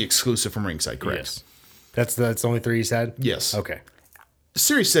bubbly. The exclusive from Ringside, correct? Yes. That's the only 3 he's had? Yes. Okay.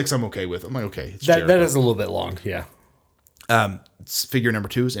 Series 6, I'm okay with. I'm like, okay, it's That Jericho. is a little bit long, yeah. Figure number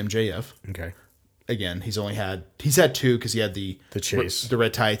 2 is MJF. Okay. Again, he's had 2 because he had the chase. the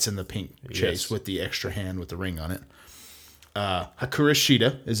red tights and the pink chase with the extra hand with the ring on it. Hakura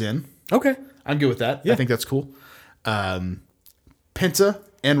Shida is in. Okay. I'm good with that. I think that's cool. Penta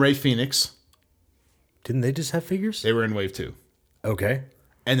and Rey Fenix, Didn't they just have figures? they were in wave 2. Okay.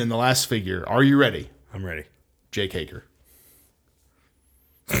 And then the last figure, are you ready? I'm ready. Jake Hager.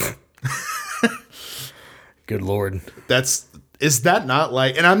 Good Lord. Is that not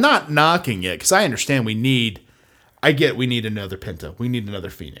like, and I'm not knocking it because I understand we need another Penta. We need another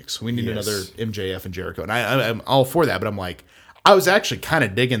Phoenix. We need another MJF and Jericho. And I'm all for that, but I'm like, I was actually kind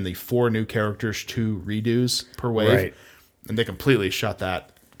of digging the 4 new characters, 2 redos per wave. Right. And they completely shot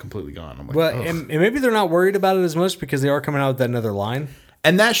that completely gone. I'm like, Well, ugh. and maybe they're not worried about it as much because they are coming out with that another line.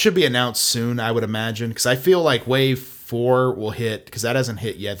 And that should be announced soon, I would imagine, because I feel like wave 4 will hit, because that hasn't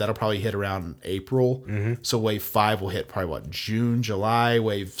hit yet. That'll probably hit around April. So wave 5 will hit probably June, July.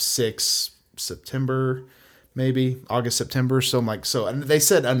 Wave 6, September, maybe August, September. So I'm like, and they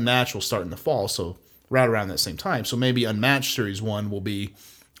said Unmatched will start in the fall, so right around that same time. So maybe Unmatched Series 1 will be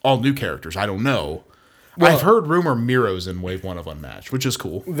all new characters. I don't know. Well, I've heard rumor Miro's in wave 1 of Unmatched, which is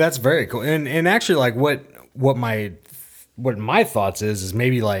cool. That's very cool. And actually, like what my thoughts is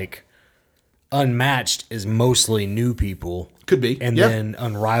maybe like Unmatched is mostly new people. Could be. And Yeah. then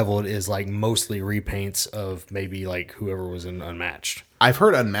Unrivaled is like mostly repaints of maybe like whoever was in Unmatched. I've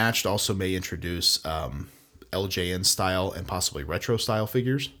heard Unmatched also may introduce LJN style and possibly retro style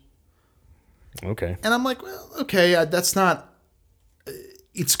figures. Okay. And I'm like, well, okay, that's not.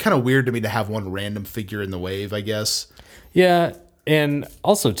 It's kind of weird to me to have one random figure in the wave, I guess. Yeah, and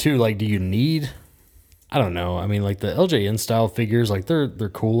also too, like, do you need? I don't know. I mean, like the LJN style figures, like they're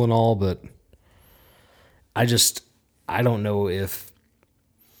cool and all, but I don't know if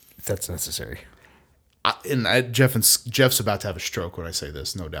that's necessary. Jeff's about to have a stroke when I say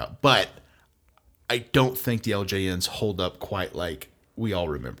this, no doubt. But I don't think the LJNs hold up quite like we all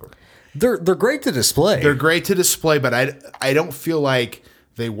remember. They're great to display. They're great to display, but I don't feel like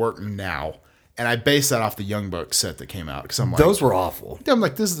they work now. And I base that off the Young Bucks set that came out because I'm like, those were awful. I'm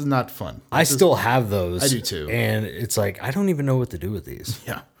like, this is not fun. I still have those. I do too. And it's like, I don't even know what to do with these.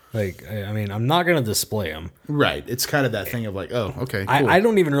 Yeah. Like, I mean, I'm not going to display them. Right. It's kind of that thing of like, oh, okay, cool. I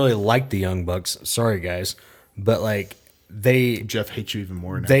don't even really like the Young Bucks. Sorry, guys. But like, Jeff hates you even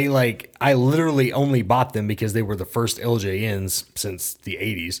more now. I literally only bought them because they were the first LJNs since the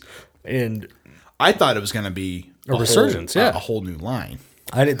 80s. And I thought it was going to be a resurgence, yeah. A whole new line.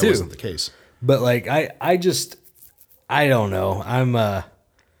 I did too. That wasn't the case. But like, I don't know. I don't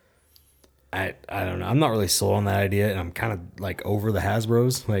know. I'm not really sold on that idea, and I'm kind of like over the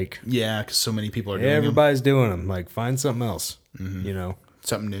Hasbros. Like, yeah, because so many people are doing them. Everybody's doing them. Like, find something else. You know,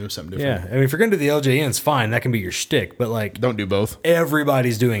 something new, something different. Yeah, I mean, if you're gonna do the LJNs, fine, that can be your shtick. But like, don't do both.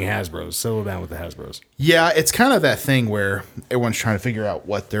 Everybody's doing Hasbros. Settle down with the Hasbros. Yeah, it's kind of that thing where everyone's trying to figure out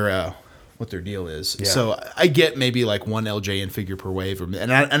what their deal is. Yeah. So I get maybe like one LJN figure per wave,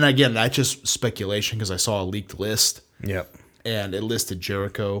 and again, that's just speculation because I saw a leaked list. Yep. And it listed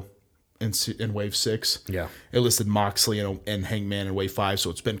Jericho in Wave 6. Yeah. It listed Moxley and Hangman in Wave 5,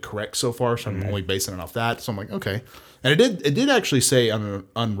 so it's been correct so far. So I'm only basing it off that. So I'm like, okay. And it did actually say on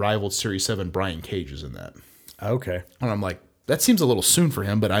Unrivaled Series 7, Brian Cage is in that. Okay. And I'm like, that seems a little soon for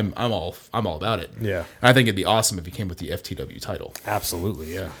him, but I'm all about it. Yeah. And I think it'd be awesome if he came with the FTW title.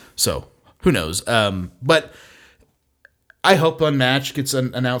 Absolutely, yeah. So who knows? But I hope Unmatched gets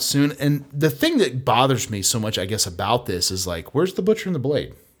announced soon. And the thing that bothers me so much, I guess, about this is like, where's the Butcher and the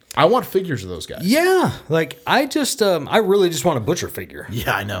Blade? I want figures of those guys. Yeah, like I really just want a Butcher figure.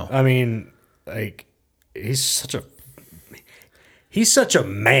 Yeah, I know. I mean, like he's such a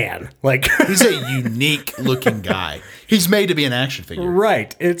man. Like he's a unique looking guy. He's made to be an action figure.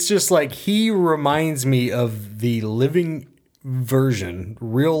 Right. It's just like he reminds me of the living version,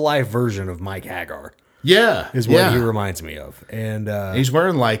 real life version of Mike Hagar. Yeah, is what he reminds me of. And he's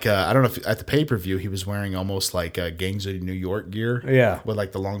wearing like I don't know if at the pay-per-view he was wearing almost like Gangs of New York gear. Yeah, with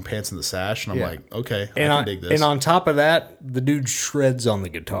like the long pants and the sash, and I'm like, okay, I can dig this. And on top of that, the dude shreds on the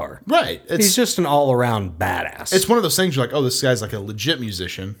guitar. Right, he's just an all-around badass. It's one of those things you're like, oh, this guy's like a legit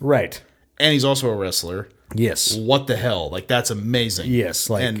musician, right? And he's also a wrestler. Yes. What the hell? Like, that's amazing. Yes.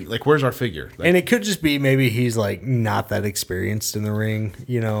 And like, where's our figure? Like, and it could just be maybe he's like not that experienced in the ring,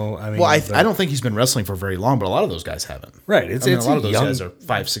 you know? I mean, well, I don't think he's been wrestling for very long, but a lot of those guys haven't. Right. It's a lot of those guys are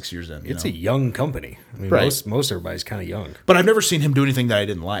 5-6 years in. It's a young company. I mean, right. Most everybody's kind of young. But I've never seen him do anything that I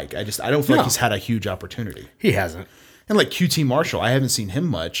didn't like. I don't feel like he's had a huge opportunity. He hasn't. And like QT Marshall, I haven't seen him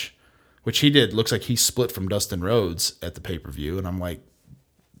much, which he did. Looks like he split from Dustin Rhodes at the pay-per-view. And I'm like,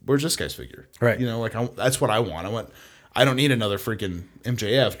 where's this guy's figure? Right. You know, like that's what I want. I don't need another freaking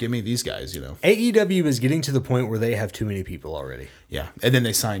MJF. Give me these guys, you know. AEW is getting to the point where they have too many people already. Yeah. And then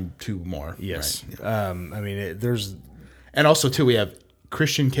they signed 2 more. Yes. Right? Yeah. I mean, there's... And also, too, we have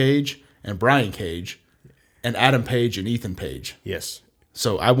Christian Cage and Brian Cage and Adam Page and Ethan Page. Yes.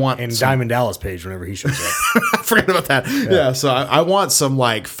 So I want... And Diamond Dallas Page whenever he shows up. I forgot about that. Yeah, so I want some,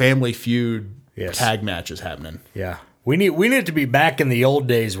 like, Family Feud tag matches happening. Yeah. We need it to be back in the old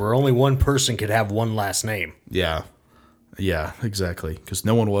days where only one person could have one last name. Yeah. Yeah, exactly. Because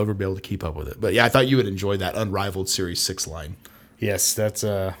no one will ever be able to keep up with it. But yeah, I thought you would enjoy that Unrivaled Series 6 line. Yes, that's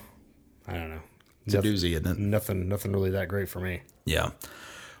I don't know. It's a doozy, isn't it? Nothing really that great for me. Yeah.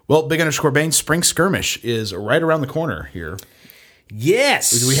 Well, Big_Bane Spring Skirmish is right around the corner here.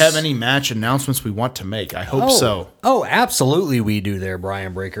 Yes. Do we have any match announcements we want to make? I hope so. Oh, absolutely we do there,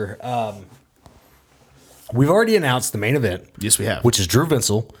 Brian Breaker. We've already announced the main event. Yes, we have. Which is Drew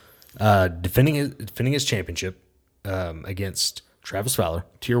Vinsel defending his championship against Travis Fowler.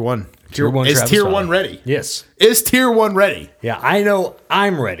 Tier 1. Is Tier 1 ready? Yes. Is Tier 1 ready? Yeah, I know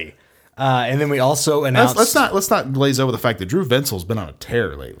I'm ready. And then we also announced... Let's not glaze over the fact that Drew Vinsel's been on a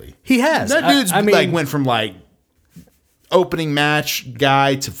tear lately. He has. That dude's went from like opening match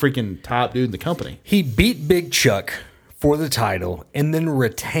guy to freaking top dude in the company. He beat Big Chuck for the title and then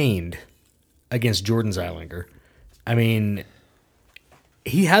retained against Jordan Zeilinger. I mean,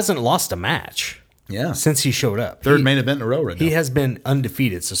 he hasn't lost a match. Yeah. since he showed up. Third main event in a row right now. He has been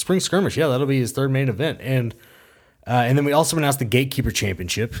undefeated. So Spring Skirmish, yeah, that'll be his third main event. And then we also announced the Gatekeeper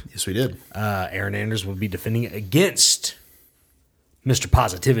Championship. Yes, we did. Aaron Anders will be defending against Mr.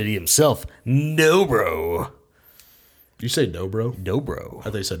 Positivity himself, Dobro. Did you say Dobro? Dobro. I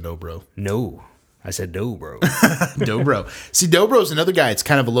thought you said no, bro. No. I said Dobro. Dobro. See, Dobro's another guy. It's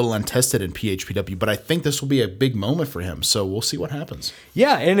kind of a little untested in PHPW, but I think this will be a big moment for him. So we'll see what happens.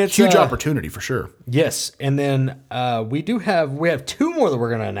 Yeah, and it's Huge opportunity for sure. Yes, and then we have two more that we're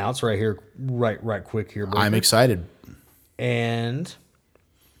going to announce right here, right quick here. I'm excited. And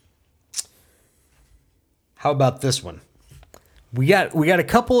how about this one? We got a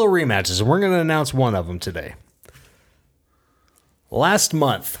couple of rematches, and we're going to announce one of them today. Last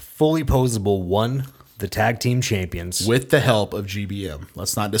month, Fully Posable won the tag team champions. With the help of GBM.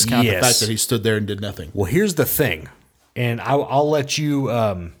 Let's not discount the Yes. fact that he stood there and did nothing. Well, here's the thing, and I'll let you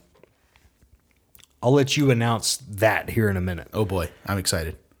announce that here in a minute. Oh boy, I'm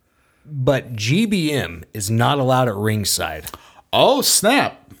excited. But GBM is not allowed at ringside Oh,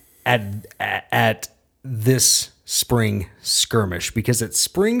 snap. at this spring skirmish, because at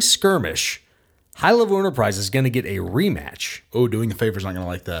spring skirmish, High Level Enterprise is going to get a rematch. Oh, Doing a Favor's not going to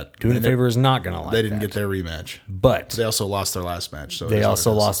like that. Doing a Favor is not going to like They didn't that. get their rematch. But They also lost their last match. So it they is what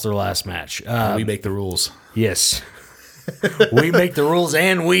also it is. lost their last match. We make the rules. Yes. We make the rules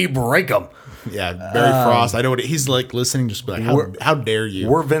and we break them. Yeah, Barry Frost. I know what he's like listening. Just be like, how dare you?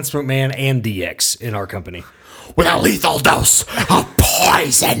 We're Vince McMahon and DX in our company. With a lethal dose of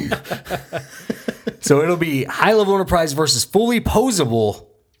poison. So it'll be High Level Enterprise versus Fully Posable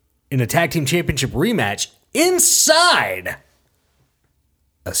in a tag team championship rematch inside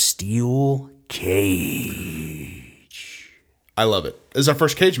a steel cage. I love it. This is our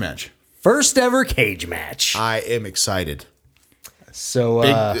first cage match. First ever cage match. I am excited. So,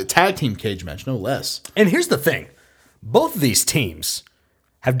 Big tag team cage match, no less. and here's the thing. Both of these teams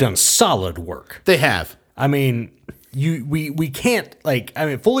have done solid work. They have. I mean, we can't,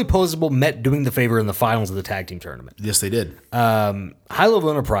 Fully Posable met Doing the Favor in the finals of the tag team tournament. Yes, they did. High Level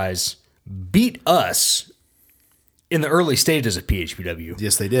Enterprise beat us in the early stages of PHPW.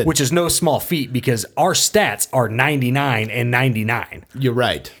 Yes, they did. Which is no small feat because our stats are 99 and 99. You're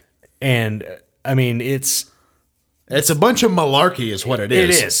right. And, I mean, it's It's a bunch of malarkey is what it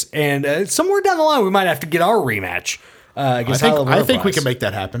is. It is. And somewhere down the line, we might have to get our rematch against High Level I think we Enterprise. can make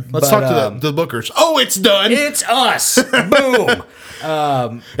that happen. Let's But, talk to the bookers. Oh, it's done. It's us. Boom.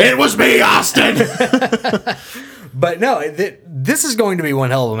 It was me, Austin. But no, this is going to be one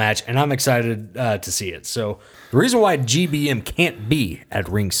hell of a match, and I'm excited to see it. So the reason why GBM can't be at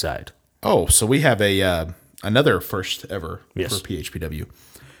ringside. Oh, so we have another first ever Yes. for PHPW.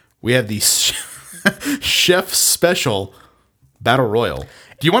 We have the Chef Special Battle Royal.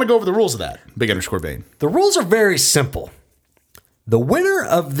 Do you want to go over the rules of that, Big Underscore Bane? The rules are very simple. The winner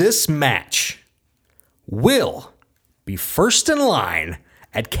of this match will be first in line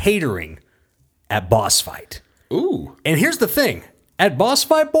at catering at Boss Fight. Ooh. And here's the thing. At Boss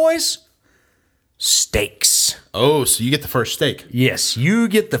Fight, boys, steaks. Oh, so you get the first steak. Yes, you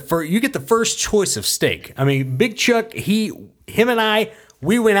get the first choice of steak. I mean, Big Chuck, him and I,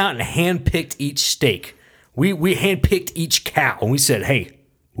 we went out and handpicked each steak. We handpicked each cow, and we said, "Hey,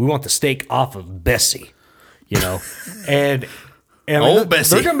 we want the steak off of Bessie," and I mean, Old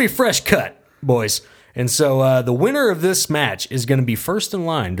Bessie. they're going to be fresh cut, boys. And so the winner of this match is going to be first in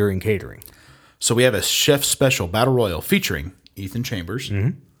line during catering. So we have a Chef Special Battle Royal featuring Ethan Chambers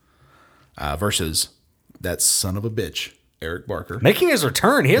versus that son of a bitch, Eric Barker. Making his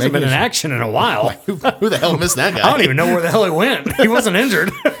return, he hasn't been in action in a while. Who the hell missed that guy? I don't even know where the hell he went. He wasn't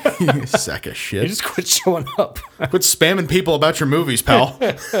injured. Sack of He shit. just quit showing up. Quit spamming people about your movies, pal.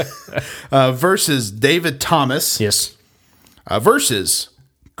 Versus David Thomas. Yes. Versus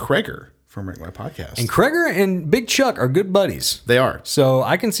Kreger from Rank My Podcast. And Kreger and Big Chuck are good buddies. They are. So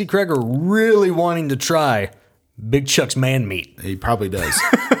I can see Kreger really wanting to try Big Chuck's man meat. He probably does.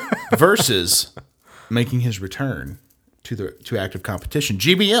 Versus making his return to active competition,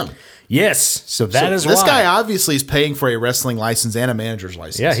 GBM. Yes. So that is this why. guy obviously is paying for a wrestling license and a manager's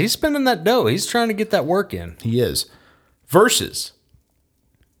license. Yeah, he's spending that dough. He's trying to get that work in. He is. Versus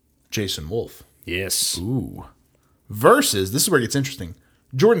Jason Wolf. Yes. Ooh. Versus, this is where it gets interesting,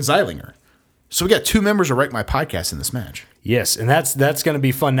 Jordan Zeilinger. So we got two members of Wreck My Podcast in this match. Yes, and that's going to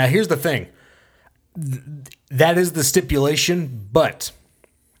be fun. Now, here's the thing. That is the stipulation, but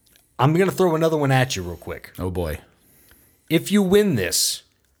I'm going to throw another one at you real quick. Oh boy. If you win this,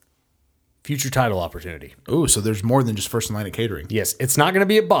 future title opportunity. Ooh, so there's more than just first in line at catering. Yes, it's not going to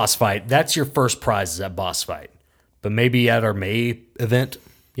be a boss fight. That's your first prize is at boss fight. But maybe at our May event,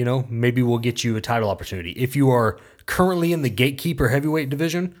 you know, maybe we'll get you a title opportunity. If you are currently in the Gatekeeper heavyweight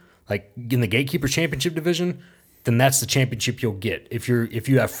division, like in the Gatekeeper championship division, then that's the championship you'll get. If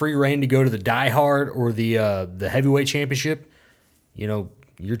you have free reign to go to the Die Hard or the heavyweight championship, you know,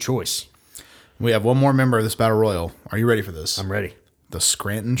 your choice. We have one more member of this battle royal. Are you ready for this? I'm ready. The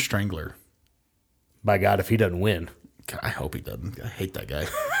Scranton Strangler. By God, if he doesn't win. God, I hope he doesn't. I hate that guy.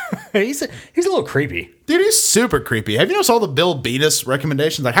 he's a little creepy. Dude, he's super creepy. Have you noticed all the Bill Beatus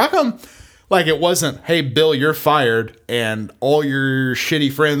recommendations? Like, how come, like, it wasn't, hey, Bill, you're fired, and all your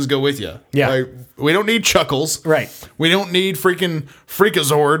shitty friends go with you? Yeah. Like, we don't need Chuckles. Right. We don't need freaking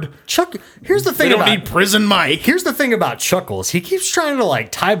Freakazoid. Chuck, here's the thing We don't about need Prison Mike. Here's the thing about Chuckles. He keeps trying to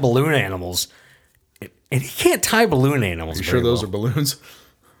like tie balloon animals, and he can't tie balloon animals. You sure those are balloons?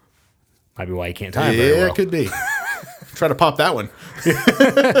 Might be why he can't tie them very Yeah, well. it could be. Try to pop that one.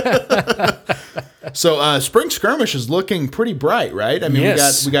 So Spring Skirmish is looking pretty bright, right? I mean,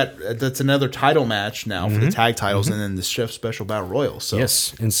 Yes. we got that's another title match now for the tag titles, and then the Chef Special Battle Royal. So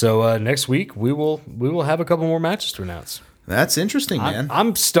Yes, and so next week we will have a couple more matches to announce. that's interesting, man.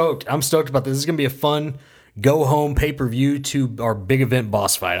 I'm stoked. I'm stoked about this. This is gonna be a fun go home pay per view to our big event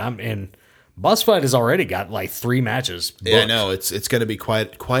boss fight. And boss fight has already got like 3 matches. Yeah, I booked. know it's going to be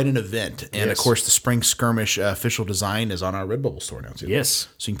quite an event, and of Yes. course the Spring Skirmish official design is on our Redbubble store now too. Yes.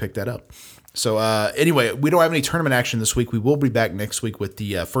 so you can pick that up. So anyway, we don't have any tournament action this week. We will be back next week with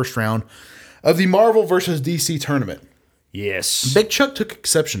the first round of the Marvel versus DC tournament. Yes. Big Chuck took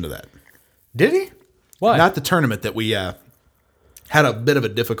exception to that. Did he? Why? Not the tournament that we had a bit of a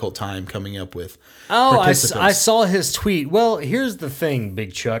difficult time coming up with. Oh, I participants. saw his tweet. Well, here's the thing,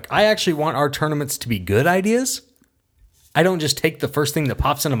 Big Chuck. I actually want our tournaments to be good ideas. I don't just take the first thing that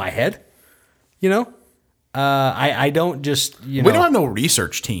pops into my head. You know, I don't just We don't have no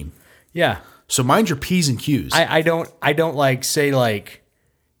research team, yeah. so mind your P's and Q's. I don't like say like,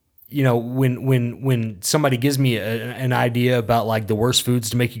 you know, when somebody gives me an idea about like the worst foods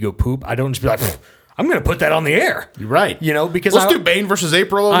to make you go poop, I don't just be like, I'm going to put that on the air. You're right. You know, because let's do Bane versus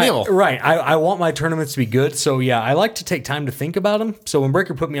April O'Neil. Right. I want my tournaments to be good. So yeah, I like to take time to think about them. So when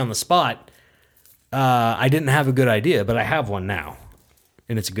Breaker put me on the spot, I didn't have a good idea, but I have one now,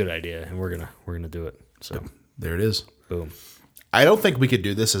 and it's a good idea, and we're gonna do it. So There it is. boom. I don't think we could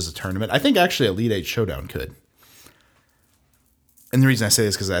do this as a tournament. I think actually Elite Eight Showdown could. And the reason I say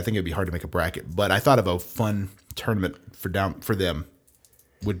this is because I think it'd be hard to make a bracket. But I thought of a fun tournament for them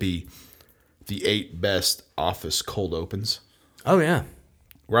would be the 8 best Office cold opens. Oh yeah,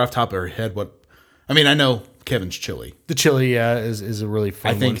 We're off the top of our head. I know Kevin's Chili. the chili is a really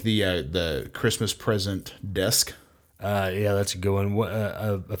fun. I think one. the Christmas present desk. Yeah, that's a good one.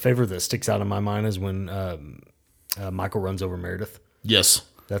 A favorite that sticks out in my mind is when Michael runs over Meredith. Yes.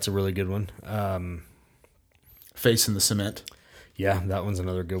 That's a really good one. Face in the cement. Yeah, that one's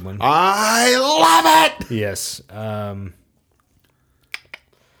another good one. I love it. Yes. I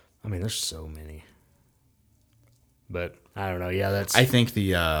mean, there's so many. But I don't know. Yeah, that's. I think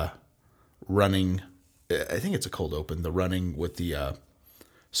the running, I think it's a cold open, the running with the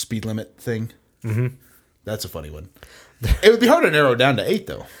speed limit thing. Mm-hmm. That's a funny one. It would be hard to narrow it down to 8,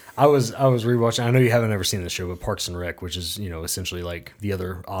 though. I was rewatching. I know you haven't ever seen this show, but Parks and Rec, which is essentially like the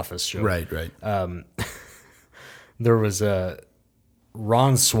other Office show. Right. There was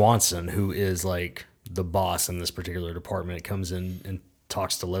Ron Swanson, who is like the boss in this particular department, comes in and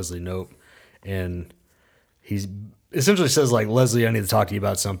talks to Leslie Knope, and he's essentially says like, Leslie, I need to talk to you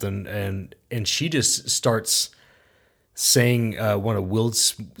about something, and she just starts saying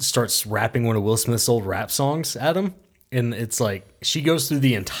starts rapping one of Will Smith's old rap songs at him, and it's like she goes through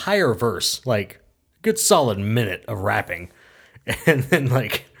the entire verse, like a good solid minute of rapping, and then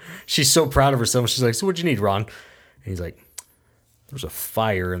like she's so proud of herself. She's like, so what'd you need, Ron? And he's like, there's a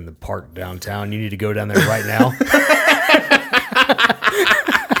fire in the park downtown. You need to go down there right now.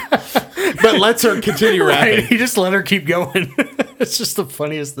 But lets her continue rapping. Right? He just let her keep going. It's just the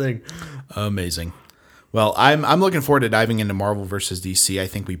funniest thing. Amazing. Well, I'm looking forward to diving into Marvel versus DC. I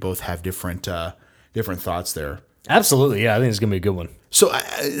think we both have different thoughts there. Absolutely. Yeah, I think it's going to be a good one. So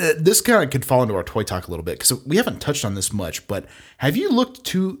this kind of could fall into our toy talk a little bit because we haven't touched on this much. But have you looked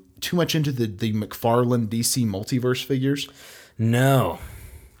too much into the McFarlane DC multiverse figures? No.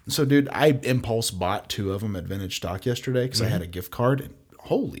 So, dude, I impulse bought 2 of them at Vintage Stock yesterday because I had a gift card. And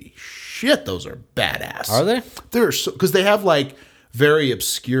holy shit, those are badass. Are they? They're so because they have like very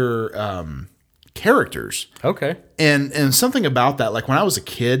obscure characters. Okay. And something about that, like when I was a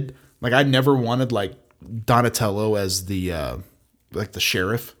kid, like I never wanted like Donatello as the like the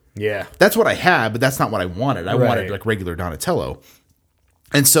sheriff. Yeah. That's what I had, but that's not what I wanted. I Right. wanted like regular Donatello.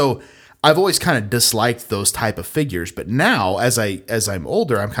 And so I've always kind of disliked those type of figures, but now as I'm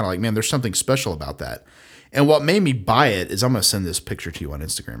older, I'm kind of like, man, there's something special about that. And what made me buy it is, I'm going to send this picture to you on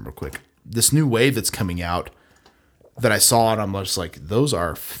Instagram real quick. This new wave that's coming out that I saw, and I'm just like, those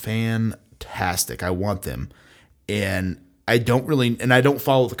are fantastic. I want them. And I don't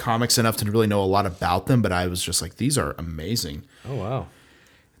follow the comics enough to really know a lot about them, but I was just like, these are amazing. Oh, wow.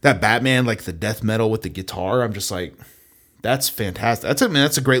 That Batman, like the death metal with the guitar, I'm just like, that's fantastic.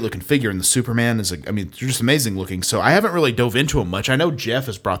 That's a great looking figure. And the Superman they're just amazing looking. So I haven't really dove into them much. I know Jeff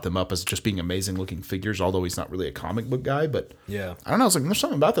has brought them up as just being amazing looking figures, although he's not really a comic book guy. But Yeah. I don't know. I was like, there's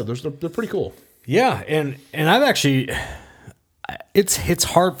something about that. They're pretty cool. Yeah, and I've actually, it's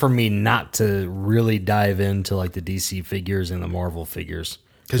hard for me not to really dive into like the DC figures and the Marvel figures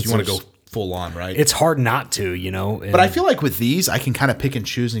Because you want to go full on, right? It's hard not to, and, but I feel like with these, I can kind of pick and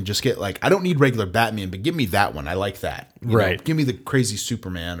choose and just get like, I don't need regular Batman, but give me that one. I like that. You Right. know, give me the crazy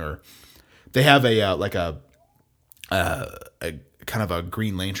Superman, or they have a kind of a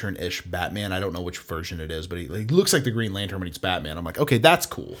Green Lantern-ish Batman. I don't know which version it is, but he looks like the Green Lantern when he's Batman. I'm like, okay, that's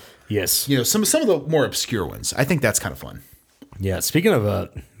cool. yes, Some of the more obscure ones. I think that's kind of fun. yeah. Speaking of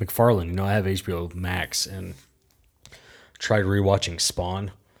McFarlane, I have HBO Max and tried rewatching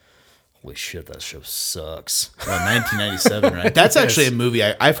Spawn. Holy shit, that show sucks. 1997, right? That's actually a movie.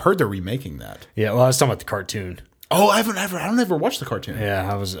 I've heard they're remaking that. Yeah, well, I was talking about the cartoon. Oh, I don't ever watch the cartoon.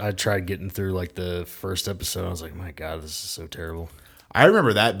 Yeah, I tried getting through like the first episode. I was like, my God, this is so terrible. I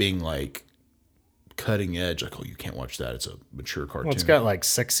remember that being like cutting edge. Like, oh, you can't watch that. It's a mature cartoon. Well, it's got like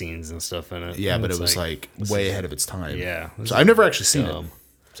sex scenes and stuff in it. Yeah, And but it's it was like way ahead of its time. Yeah. So I've never actually seen dumb. it.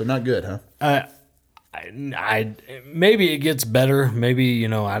 So not good, huh? I maybe it gets better. Maybe,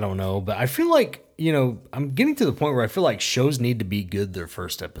 I don't know. But I feel like, I'm getting to the point where I feel like shows need to be good their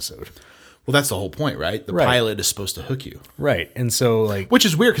first episode. Well, that's the whole point, right? The Right. pilot is supposed to hook you. Right. And so, like, Which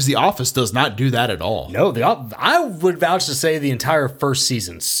is weird because The Office does not do that at all. no, I would vouch to say the entire first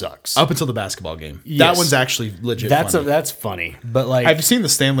season sucks. Up until the basketball game. That Yes. one's actually legit That's funny. that's funny. But like, Have you seen the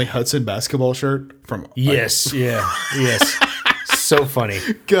Stanley Hudson basketball shirt? yes, yes. So funny.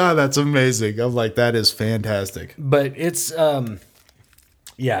 God, that's amazing. I'm like, that is fantastic. But it's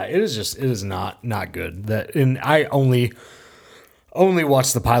yeah, it is not good. And I only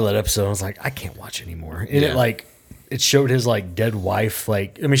watched the pilot episode. I was like, I can't watch anymore. And it showed his like dead wife.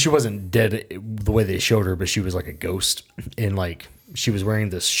 Like, I mean, she wasn't dead the way they showed her, but she was like a ghost. And like she was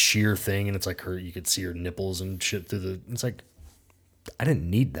wearing this sheer thing, and it's like you could see her nipples and shit through it's like, I didn't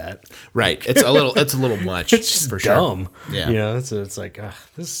need that. Right. It's a little much. It's just for sure. dumb. Yeah. It's like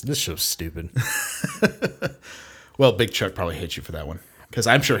this show's stupid. Well, Big Chuck probably hates you for that one because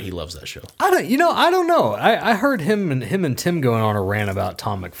I'm sure he loves that show. I don't know. I heard him and Tim going on a rant about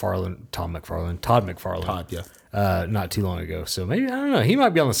Todd McFarlane. Todd, yeah. Not too long ago. So maybe, I don't know. He might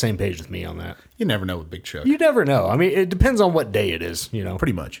be on the same page with me on that. You never know with Big Chuck. You never know. I mean, it depends on what day it is,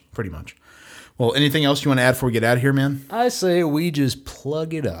 Pretty much. Well, anything else you want to add before we get out of here, man? I say we just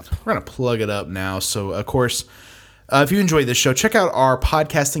plug it up. We're going to plug it up now. So, of course, if you enjoy this show, check out our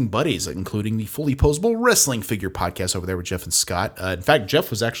podcasting buddies, including the Fully Posable Wrestling Figure podcast over there with Jeff and Scott. In fact,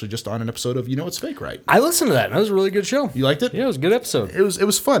 Jeff was actually just on an episode of You Know It's Fake, right? I listened to that, and that was a really good show. You liked it? Yeah, it was a good episode. It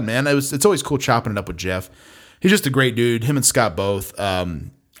was fun, man. It's always cool chopping it up with Jeff. He's just a great dude. Him and Scott both.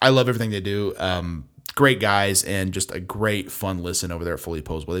 I love everything they do. Great guys, and just a great fun listen over there at Fully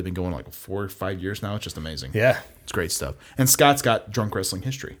Posable. They've been going like 4 or 5 years now. It's just amazing. Yeah. It's great stuff. And Scott's got Drunk Wrestling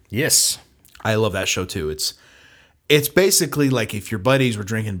History. Yes. I love that show too. It's basically like if your buddies were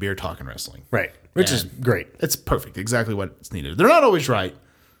drinking beer talking wrestling. Right. Which is great. It's perfect. Exactly what's needed. They're not always right,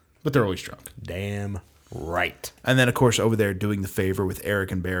 but they're always drunk. Damn right. And then, of course, over there, Doing the Favor with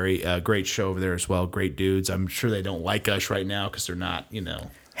Eric and Barry. Great show over there as well. Great dudes. I'm sure they don't like us right now because they're not,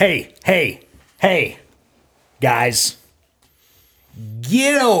 Hey, guys,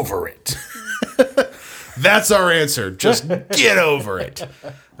 get over it. That's our answer. Just get over it.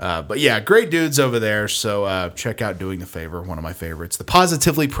 But yeah, great dudes over there. So check out Doing the Favor, one of my favorites. The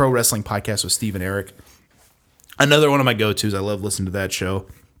Positively Pro Wrestling Podcast with Steve and Eric. Another one of my go-tos. I love listening to that show.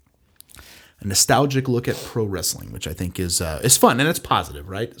 A nostalgic look at pro wrestling, which I think is fun, and it's positive,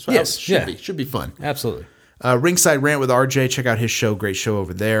 right? So Yes, should be fun. Absolutely. Ringside Rant with RJ. Check out his show. Great show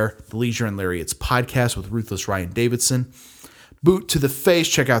over there. The Leisure and Lariats podcast with Ruthless Ryan Davidson. Boot to the Face.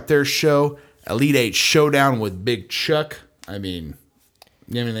 Check out their show. Elite 8 Showdown with Big Chuck. I mean,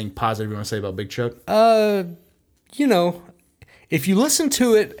 you have anything positive you want to say about Big Chuck? If you listen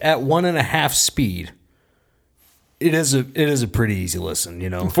to it at 1.5 speed, it is a pretty easy listen,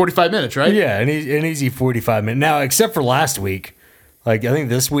 45 minutes, right? Yeah, an easy 45 minutes. Now, except for last week, like I think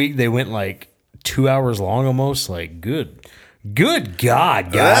this week they went like 2 hours long almost. Like good Good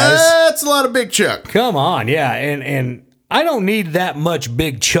God, guys. That's a lot of Big Chuck. Come on. Yeah. And I don't need that much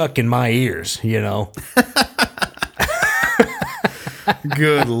Big Chuck in my ears, you know?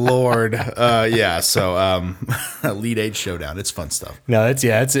 Good Lord. Yeah. So, Elite Eight Showdown. It's fun stuff. No, it's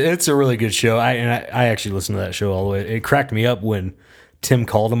a really good show. I actually listened to that show all the way. It cracked me up when Tim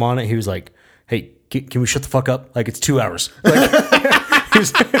called him on it. He was like, "Hey, can we shut the fuck up? Like, it's 2 hours." Like,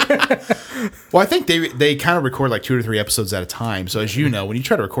 Well, I think they kind of record like 2 or 3 episodes at a time. So as you know, when you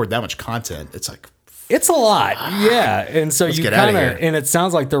try to record that much content, it's like, it's a lot. Yeah. And so you get outta kind of, here. and it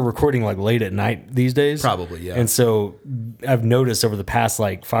sounds like they're recording like late at night these days. Probably, yeah. And so I've noticed over the past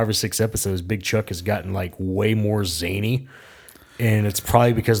like 5 or 6 episodes, Big Chuck has gotten like way more zany. And it's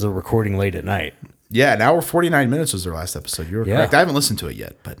probably because they're recording late at night. yeah, an hour 49 minutes was their last episode. You were Yeah. correct. I haven't listened to it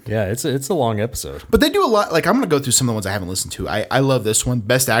yet, but Yeah, it's a long episode. they do a lot. Like, I'm going to go through some of the ones I haven't listened to. I love this one.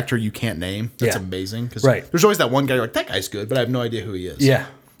 Best actor you can't name. That's Yeah. amazing. Because Right. there's always that one guy you're like, that guy's good, but I have no idea who he is. Yeah.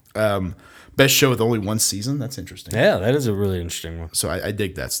 Best show with only one season. That's interesting. Yeah, that is a really interesting one. So I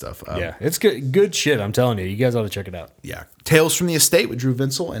dig that stuff. Yeah, it's good shit. I'm telling you. You guys ought to check it out. Yeah. Tales from the Estate with Drew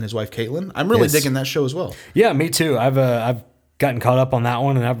Vinsel and his wife Caitlin. I'm really Yes. digging that show as well. Yeah, me too. I've gotten caught up on that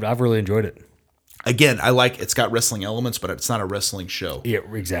one, and I've really enjoyed it. Again, it's got wrestling elements, but it's not a wrestling show. Yeah,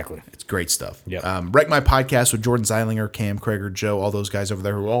 exactly. It's great stuff. Yeah. Wreck My Podcast with Jordan Zeilinger, Cam, Krager, Joe, all those guys over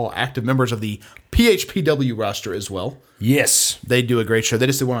there who are all active members of the PHPW roster as well. Yes, They do a great show. They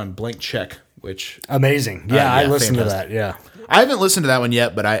just did one on Blank Check, which amazing. Yeah, I yeah, listened fantastic. to that. Yeah, I haven't listened to that one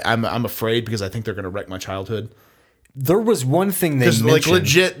yet, but I'm afraid because I think they're going to wreck my childhood. there was one thing they Because mentioned. like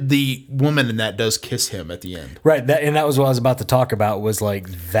legit, the woman in that does kiss him at the end. Right, that was what I was about to talk about. Was like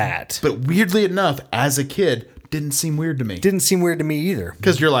that. But weirdly enough, as a kid, didn't seem weird to me. Didn't seem weird to me either.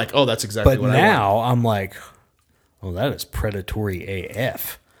 Because you're like, oh, that's exactly But what I want. now I'm like, oh, that is predatory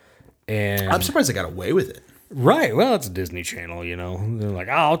AF. And I'm surprised they got away with it. right, well, it's a Disney Channel, you know. They're like,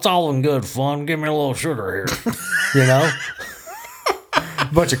 oh, it's all in good fun. Give me a little sugar here, you know.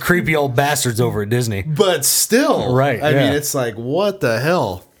 Bunch of creepy old bastards over at Disney. But still, Right, I yeah. mean, it's like, what the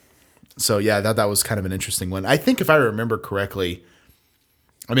hell? So yeah, that was kind of an interesting one. I think if I remember correctly,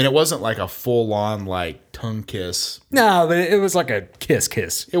 I mean, it wasn't like a full on like tongue kiss. No, but it was like a kiss.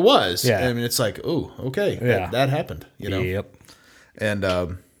 It was. Yeah. I mean, it's like, oh, okay, Yeah. that happened. You know. Yep.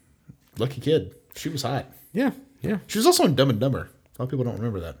 And lucky kid, she was hot. Yeah. Yeah. She was also in Dumb and Dumber. A lot of people don't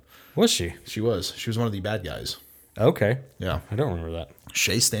remember that. Was she? She was. She was one of the bad guys. Okay. Yeah. I don't remember that.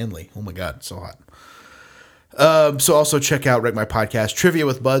 Shay Stanley. Oh my God, so hot. So also check out Wreck My Podcast, Trivia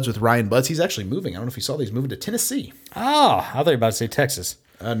with Buds with Ryan Buds. He's actually moving. I don't know if you saw that. He's moving to Tennessee. Oh, I thought you were about to say Texas.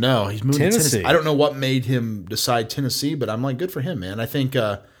 No, he's moving to Tennessee. Tennessee. I don't know what made him decide Tennessee, but I'm like, good for him, man. I think,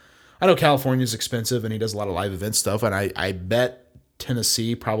 I know California's expensive and he does a lot of live event stuff. And I bet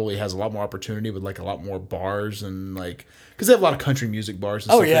Tennessee probably has a lot more opportunity with like a lot more bars and like, because they have a lot of country music bars.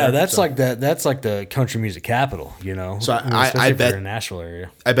 And Oh stuff yeah, there, that's so like that's like the country music capital, you know. So Especially I if you're bet- in the Nashville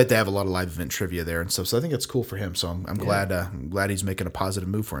area. I bet they have a lot of live event trivia there and stuff. So I think it's cool for him. So I'm glad he's making a positive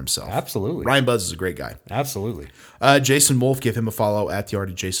move for himself. Absolutely. Ryan Buds is a great guy. Absolutely. Jason Wolf, give him a follow at the art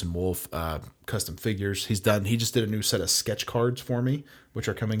of Jason Wolf. Custom figures. He just did a new set of sketch cards for me, which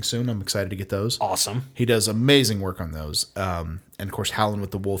are coming soon. I'm excited to get those. Awesome. He does amazing work on those. And of course, Howlin'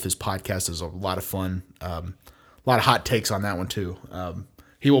 with the Wolf, his podcast is a lot of fun. A lot of hot takes on that one too.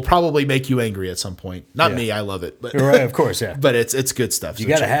 He will probably make you angry at some point. Not Yeah. me, I love it, but Right, of course, yeah. but it's good stuff. You So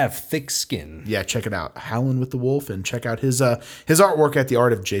got to check- have thick skin. yeah, check it out. Howlin' with the Wolf, and check out his artwork at the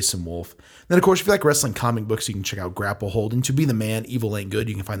art of Jason Wolf. Then, of course, if you like wrestling comic books, you can check out Grapple Hold and To Be the Man, Evil Ain't Good.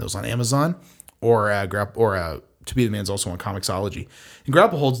 You can find those on Amazon, or To Be the Man's also on Comixology. And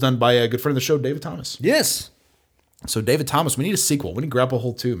Grapple Hold's done by a good friend of the show, David Thomas. Yes, So, David Thomas, we need a sequel. We need Grapple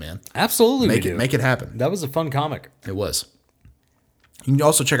Hold 2, man. absolutely. Make it happen. That was a fun comic. It was. You can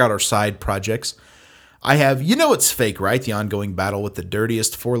also check out our side projects. I have, you know it's fake, right? The ongoing battle with the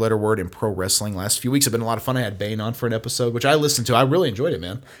dirtiest 4-letter word in pro wrestling. Last few weeks have been a lot of fun. I had Bane on for an episode, which I listened to. I really enjoyed it,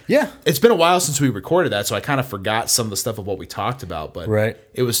 man. Yeah. It's been a while since we recorded that, so I kind of forgot some of the stuff of what we talked about. But Right.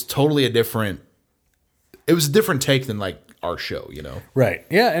 it was totally a different take than like our show, you know? Right.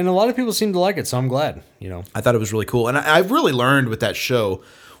 Yeah, and a lot of people seem to like it, so I'm glad, you know. I thought it was really cool. And I've really learned with that show,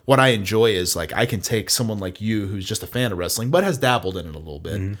 what I enjoy is like I can take someone like you who's just a fan of wrestling, but has dabbled in it a little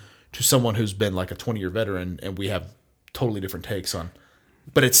bit, to someone who's been like a 20-year veteran, and we have totally different takes on,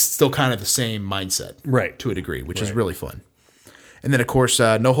 but it's still kind of the same mindset, Right. to a degree, which is really fun. And then, of course,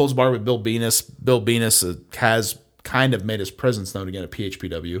 No Holds Barred with Bill Venus. Bill Venus has kind of made his presence known again at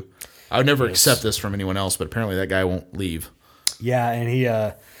PHPW. I would never accept this from anyone else, but apparently that guy won't leave. Yeah, and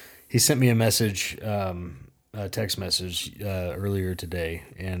he sent me a message, a text message earlier today,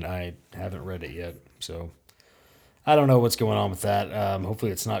 and I haven't read it yet. So I don't know what's going on with that.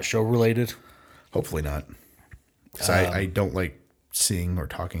 Hopefully it's not show related. Hopefully not. Because I don't like seeing or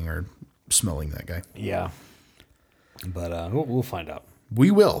talking or smelling that guy. Yeah. But we'll find out.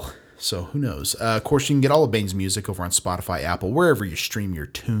 We will. So who knows? Of course, you can get all of Bane's music over on Spotify, Apple, wherever you stream your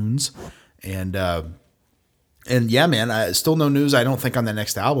tunes. And yeah, man, still no news, I don't think, on the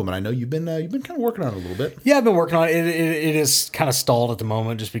next album. And I know you've been kind of working on it a little bit. Yeah, I've been working on it. It is kind of stalled at the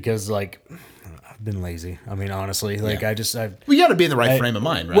moment just because, like, I've been lazy. I mean, honestly, like, Yeah. we got to be in the right frame of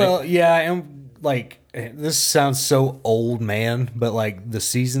mind, right? Well, yeah, and like, this sounds so old, man, but like the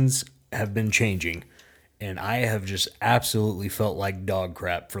seasons have been changing, and I have just absolutely felt like dog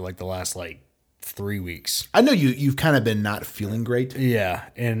crap for like the last like 3 weeks. I know you've kind of been not feeling great. Yeah,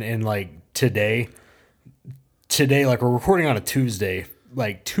 and like today, like we're recording on a Tuesday.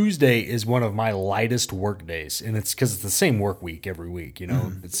 Like Tuesday is one of my lightest work days, and it's because it's the same work week every week, you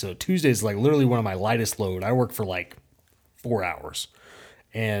know. So Tuesday is like literally one of my lightest load. I work for like 4 hours,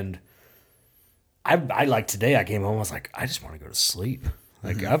 and I like today. I came home, I was like, I just want to go to sleep.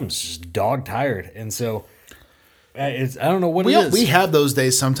 Like I'm just dog tired, and so I don't know what it is. We have those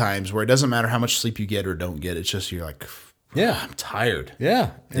days sometimes where it doesn't matter how much sleep you get or don't get. It's just you're like, Yeah, I'm tired.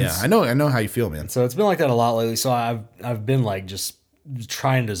 Yeah, Yeah, I know how you feel, man. So it's been like that a lot lately. So I've been like just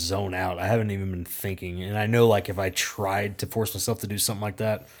trying to zone out. I haven't even been thinking, and I know like if I tried to force myself to do something like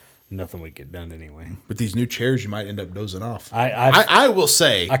that, nothing would get done anyway. With these new chairs, you might end up dozing off. I will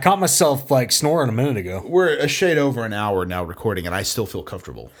say, I caught myself like snoring a minute ago. We're a shade over an hour now recording, and I still feel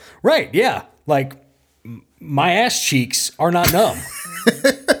comfortable. Right? Yeah. Like my ass cheeks are not numb.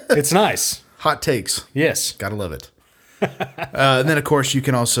 It's nice. Hot takes. Yes. Gotta love it. And then, of course, you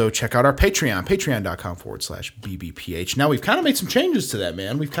can also check out our Patreon, patreon.com/BBPH. Now, we've kind of made some changes to that,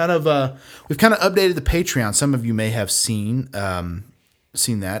 man. We've kind of updated the Patreon. Some of you may have seen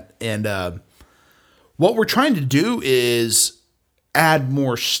that. And what we're trying to do is add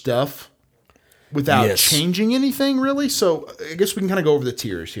more stuff without changing anything, really. So I guess we can kind of go over the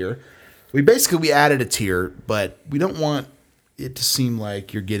tiers here. We added a tier, but we don't want it to seem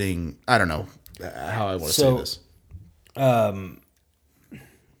like you're getting, I don't know how I want to say this. And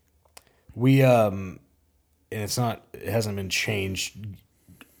it hasn't been changed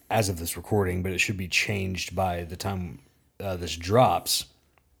as of this recording, but it should be changed by the time this drops.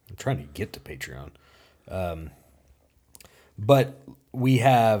 I'm trying to get to Patreon. But we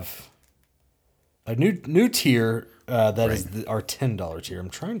have a new tier that is our $10 tier.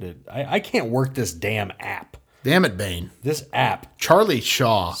 I can't work this damn app. Damn it, Bane. This app. Charlie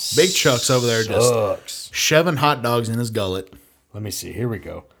Shaw. Big Chuck's over there just shoving hot dogs in his gullet. Let me see. Here we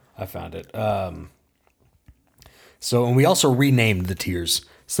go. I found it. And we also renamed the tiers.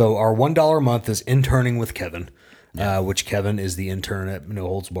 So our $1 a month is Interning with Kevin, which Kevin is the intern at No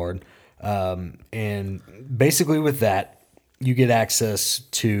Holds Barred. And basically with that, you get access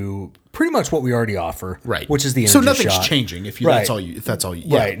to pretty much what we already offer, right? Which is the energy shot. So nothing's shot. changing if that's all you.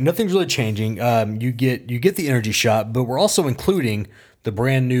 Right, nothing's really changing. You get the energy shot, but we're also including the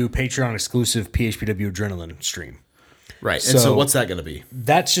brand new Patreon exclusive PHPW Adrenaline stream. Right, and so what's that going to be?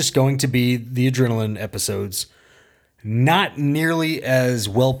 That's just going to be the Adrenaline episodes. Not nearly as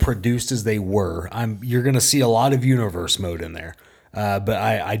well produced as they were. You're going to see a lot of universe mode in there. But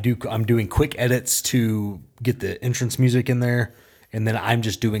I'm doing quick edits to get the entrance music in there, and then I'm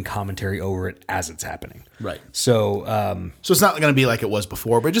just doing commentary over it as it's happening. Right. So it's not going to be like it was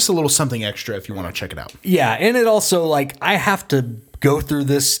before, but just a little something extra if you want to check it out. Yeah, and it also, like, I have to go through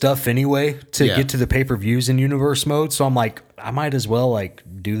this stuff anyway to get to the pay-per-views in universe mode. So I'm like, I might as well like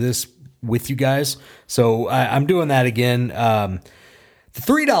do this with you guys. So I'm doing that again. The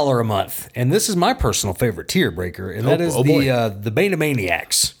 $3 a month, and this is my personal favorite tier breaker, and that is the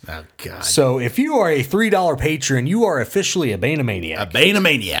Banemaniacs. Oh, God. So if you are a $3 patron, you are officially a Banemaniac. A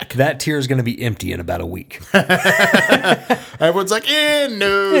Banemaniac. That tier is going to be empty in about a week. Everyone's like,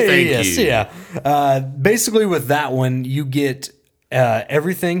 no, thank you. Yeah. Basically, with that one, you get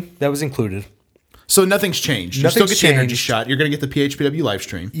everything that was included. So nothing's changed. You still get the energy shot. You're going to get the PHPW live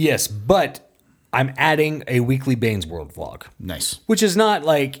stream. Yes, but I'm adding a weekly Bane's World vlog. Nice. Which is not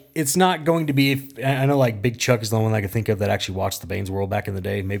like, it's not going to be, I know like Big Chuck is the one I can think of that actually watched the Bane's World back in the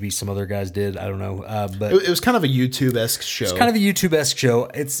day. Maybe some other guys did. I don't know. But it was kind of a YouTube-esque show. It's kind of a YouTube-esque show.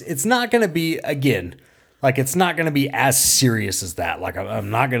 It's not going to be, again, like it's not going to be as serious as that. Like I'm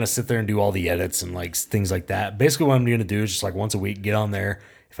not going to sit there and do all the edits and like things like that. Basically what I'm going to do is just like once a week, get on there.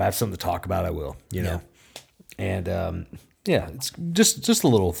 If I have something to talk about, I will, you know? And, yeah, it's just a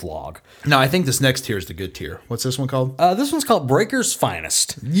little vlog. No, I think this next tier is the good tier. What's this one called? This one's called Breaker's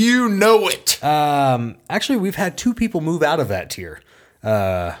Finest. You know it. Actually, we've had 2 people move out of that tier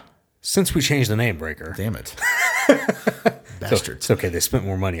since we changed the name, Breaker. Damn it. Bastards. It's okay. They spent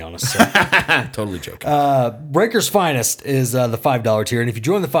more money on us. So. Totally joking. Breaker's Finest is the $5 tier, and if you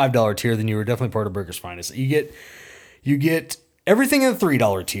join the $5 tier, then you are definitely part of Breaker's Finest. You get everything in the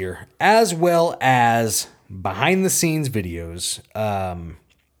 $3 tier, as well as behind the scenes videos,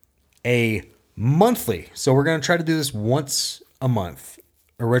 a monthly. So we're going to try to do this once a month,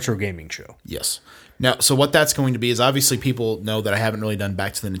 a retro gaming show. Yes. Now, so what that's going to be is obviously people know that I haven't really done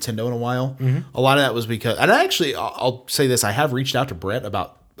Back to the Nintendo in a while. A lot of that was because, and I'll say this, I have reached out to Brett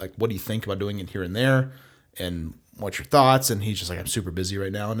about like, what do you think about doing it here and there, and what's your thoughts? And he's just like, I'm super busy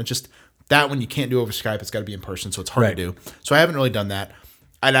right now, and it's just that when you can't do over Skype, it's got to be in person, so it's hard to do. So I haven't really done that,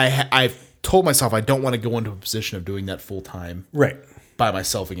 and I've told myself I don't want to go into a position of doing that full time, by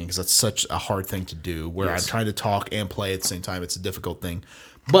myself again, because that's such a hard thing to do. Where I'm trying to talk and play at the same time, it's a difficult thing,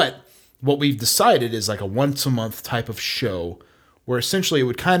 but what we've decided is like a once a month type of show where essentially it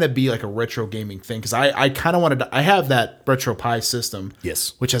would kind of be like a retro gaming thing. Because I kind of wanted to, I have that Retro Pi system,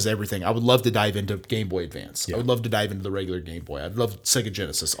 which has everything. I would love to dive into Game Boy Advance. I would love to dive into the regular Game Boy. I'd love Sega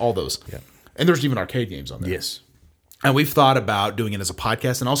Genesis, all those. And there's even arcade games on there. And we've thought about doing it as a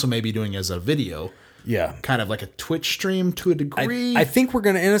podcast and also maybe doing it as a video. Kind of like a Twitch stream to a degree. I think we're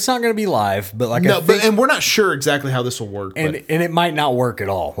gonna, and it's not gonna be live, but like and we're not sure exactly how this will work. And it might not work at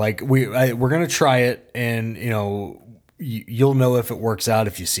all. Like we're gonna try it, and you'll know if it works out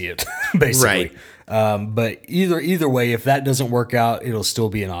if you see it, basically. But either way, if that doesn't work out, it'll still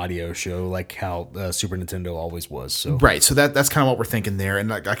be an audio show, like how Super Nintendo always was. So so that's kind of what we're thinking there. And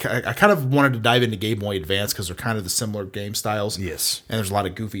like, I kind of wanted to dive into Game Boy Advance because they're kind of the similar game styles. And there's a lot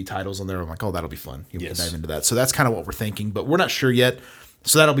of goofy titles on there. I'm like, oh, that'll be fun. You can dive into that. So that's kind of what we're thinking, but we're not sure yet.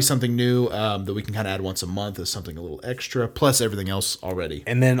 So that'll be something new that we can kind of add once a month as something a little extra, plus everything else already.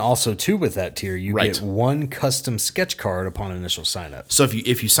 And then also too with that tier, you get one custom sketch card upon initial sign up. So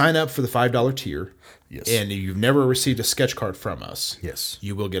if you sign up for the $5 tier, and you've never received a sketch card from us,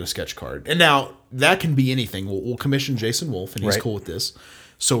 you will get a sketch card. And now that can be anything. We'll commission Jason Wolf, and he's cool with this.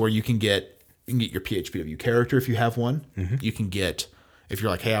 So where you can get your PHPW character if you have one. You can get, if you're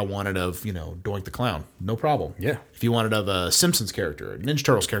like, hey, I want it of, Doink the Clown, no problem. If you want it of a Simpsons character, a Ninja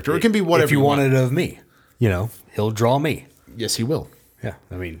Turtles character, it can be whatever if you want it of me, he'll draw me. Yes, he will. Yeah,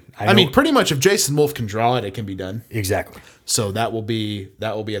 I mean, pretty much if Jason Wolf can draw it, it can be done. Exactly. So that will be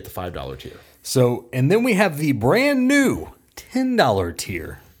at the $5 tier. So, and then we have the brand new $10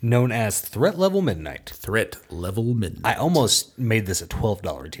 tier known as Threat Level Midnight. Threat Level Midnight. I almost made this a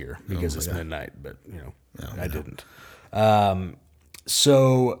 $12 tier because it's midnight, but I didn't.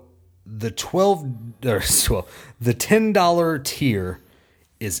 So the $10 tier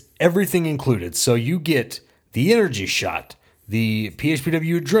is everything included. So you get the Energy Shot, the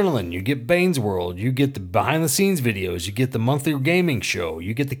PHPW Adrenaline, you get Bane's World, you get the behind the scenes videos, you get the monthly gaming show,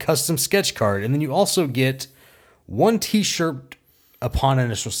 you get the custom sketch card, and then you also get one t-shirt upon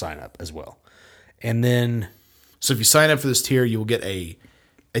initial sign up as well. And then, so if you sign up for this tier, you will get a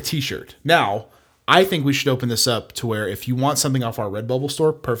t-shirt. Now, I think we should open this up to where if you want something off our Redbubble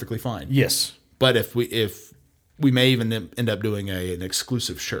store, perfectly fine. Yes. But if we may even end up doing an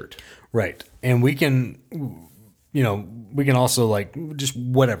exclusive shirt. Right. And we can, we can also like just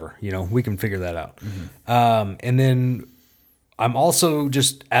whatever, we can figure that out. And then I'm also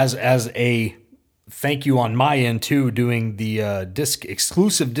just as a thank you on my end too, doing the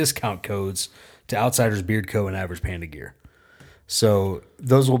exclusive discount codes to Outsiders Beard Co. and Average Panda Gear. So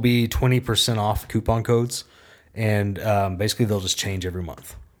those will be 20% off coupon codes, and basically they'll just change every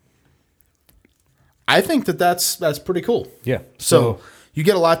month. I think that's pretty cool. Yeah. So you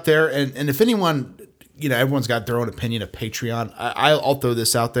get a lot there, and if anyone, everyone's got their own opinion of Patreon. I'll throw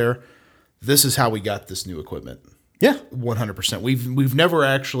this out there. This is how we got this new equipment. Yeah, 100%. We've never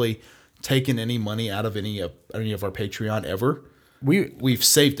actually taken any money out of any of our Patreon ever. We've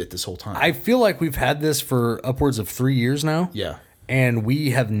saved it this whole time. I feel like we've had this for upwards of 3 years now. Yeah. And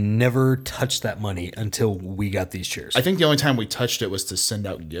we have never touched that money until we got these chairs. I think the only time we touched it was to send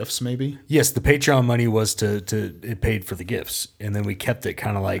out gifts, maybe. Yes, the Patreon money was it paid for the gifts, and then we kept it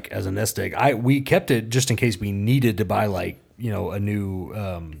kind of like as a nest egg. We kept it just in case we needed to buy a new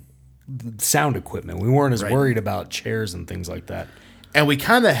sound equipment. We weren't as worried about chairs and things like that. And we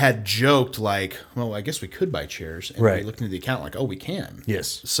kind of had joked like, well, I guess we could buy chairs. And we looked into the account like, oh, we can.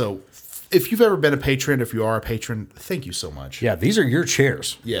 Yes. So if you've ever been a patron, if you are a patron, thank you so much. Yeah, these are your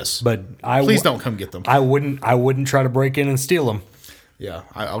chairs. Yes. But please don't come get them. I wouldn't try to break in and steal them. Yeah,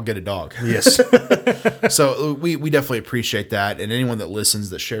 I'll get a dog. Yes. So we definitely appreciate that. And anyone that listens,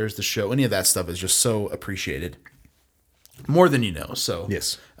 that shares the show, any of that stuff is just so appreciated. More than you know. So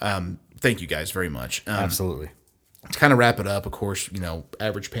yes. Thank you guys very much. Absolutely. To kind of wrap it up, of course,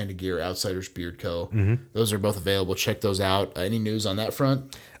 Average Panda Gear, Outsiders Beard Co. Those are both available. Check those out. Any news on that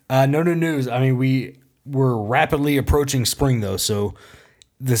front? No new news. I mean, we're rapidly approaching spring, though, so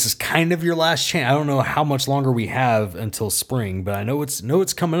this is kind of your last chance. I don't know how much longer we have until spring, but I know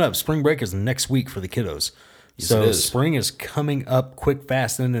it's coming up. Spring break is next week for the kiddos. Yes, so it is. Spring is coming up quick,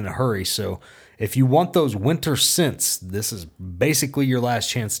 fast, and in a hurry. So if you want those winter scents, this is basically your last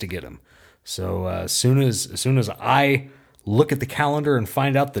chance to get them. So as soon as I look at the calendar and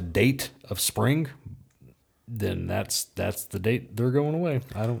find out the date of spring, then that's the date they're going away.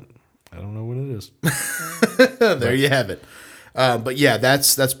 I don't know when it is. There you have it. But yeah,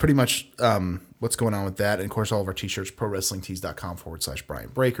 that's pretty much what's going on with that. And of course, all of our t-shirts, prowrestlingtees.com/Brian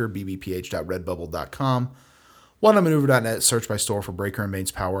Breaker, bbph.redbubble.com, whatamaneuver.net, search by store for Breaker and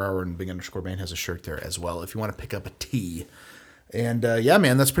Bane's Power Hour, and Big_Bane has a shirt there as well if you want to pick up a tee. And yeah,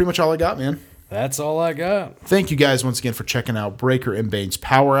 man, that's pretty much all I got, man. That's all I got. Thank you guys once again for checking out Breaker and Bane's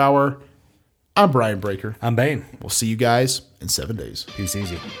Power Hour. I'm Brian Breaker. I'm Bane. We'll see you guys in 7 days. Peace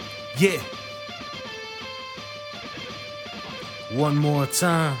easy. Yeah. One more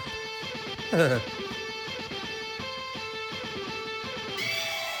time.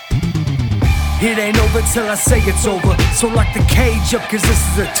 It ain't over till I say it's over. So lock the cage up, cause this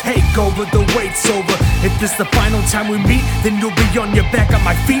is a takeover. The wait's over. If this the final time we meet, then you'll be on your back on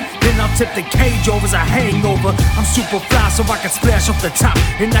my feet. Then I'll tip the cage over as a hangover. I'm super fly so I can splash off the top,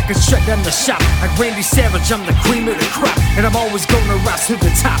 and I can shut down the shop. Like Randy Savage, I'm the cream of the crop, and I'm always gonna rise to the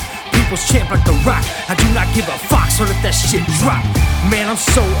top. People's champ like The Rock. I do not give a fuck, so let that shit drop. Man, I'm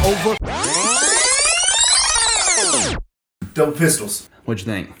so over. Double pistols. What'd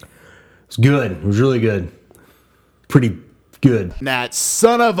you think? It's good. It was really good. Pretty good. That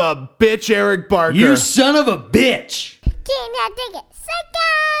son of a bitch, Eric Barker. You son of a bitch!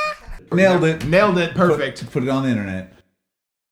 Nailed it. Nailed it. Perfect. Put it on the internet.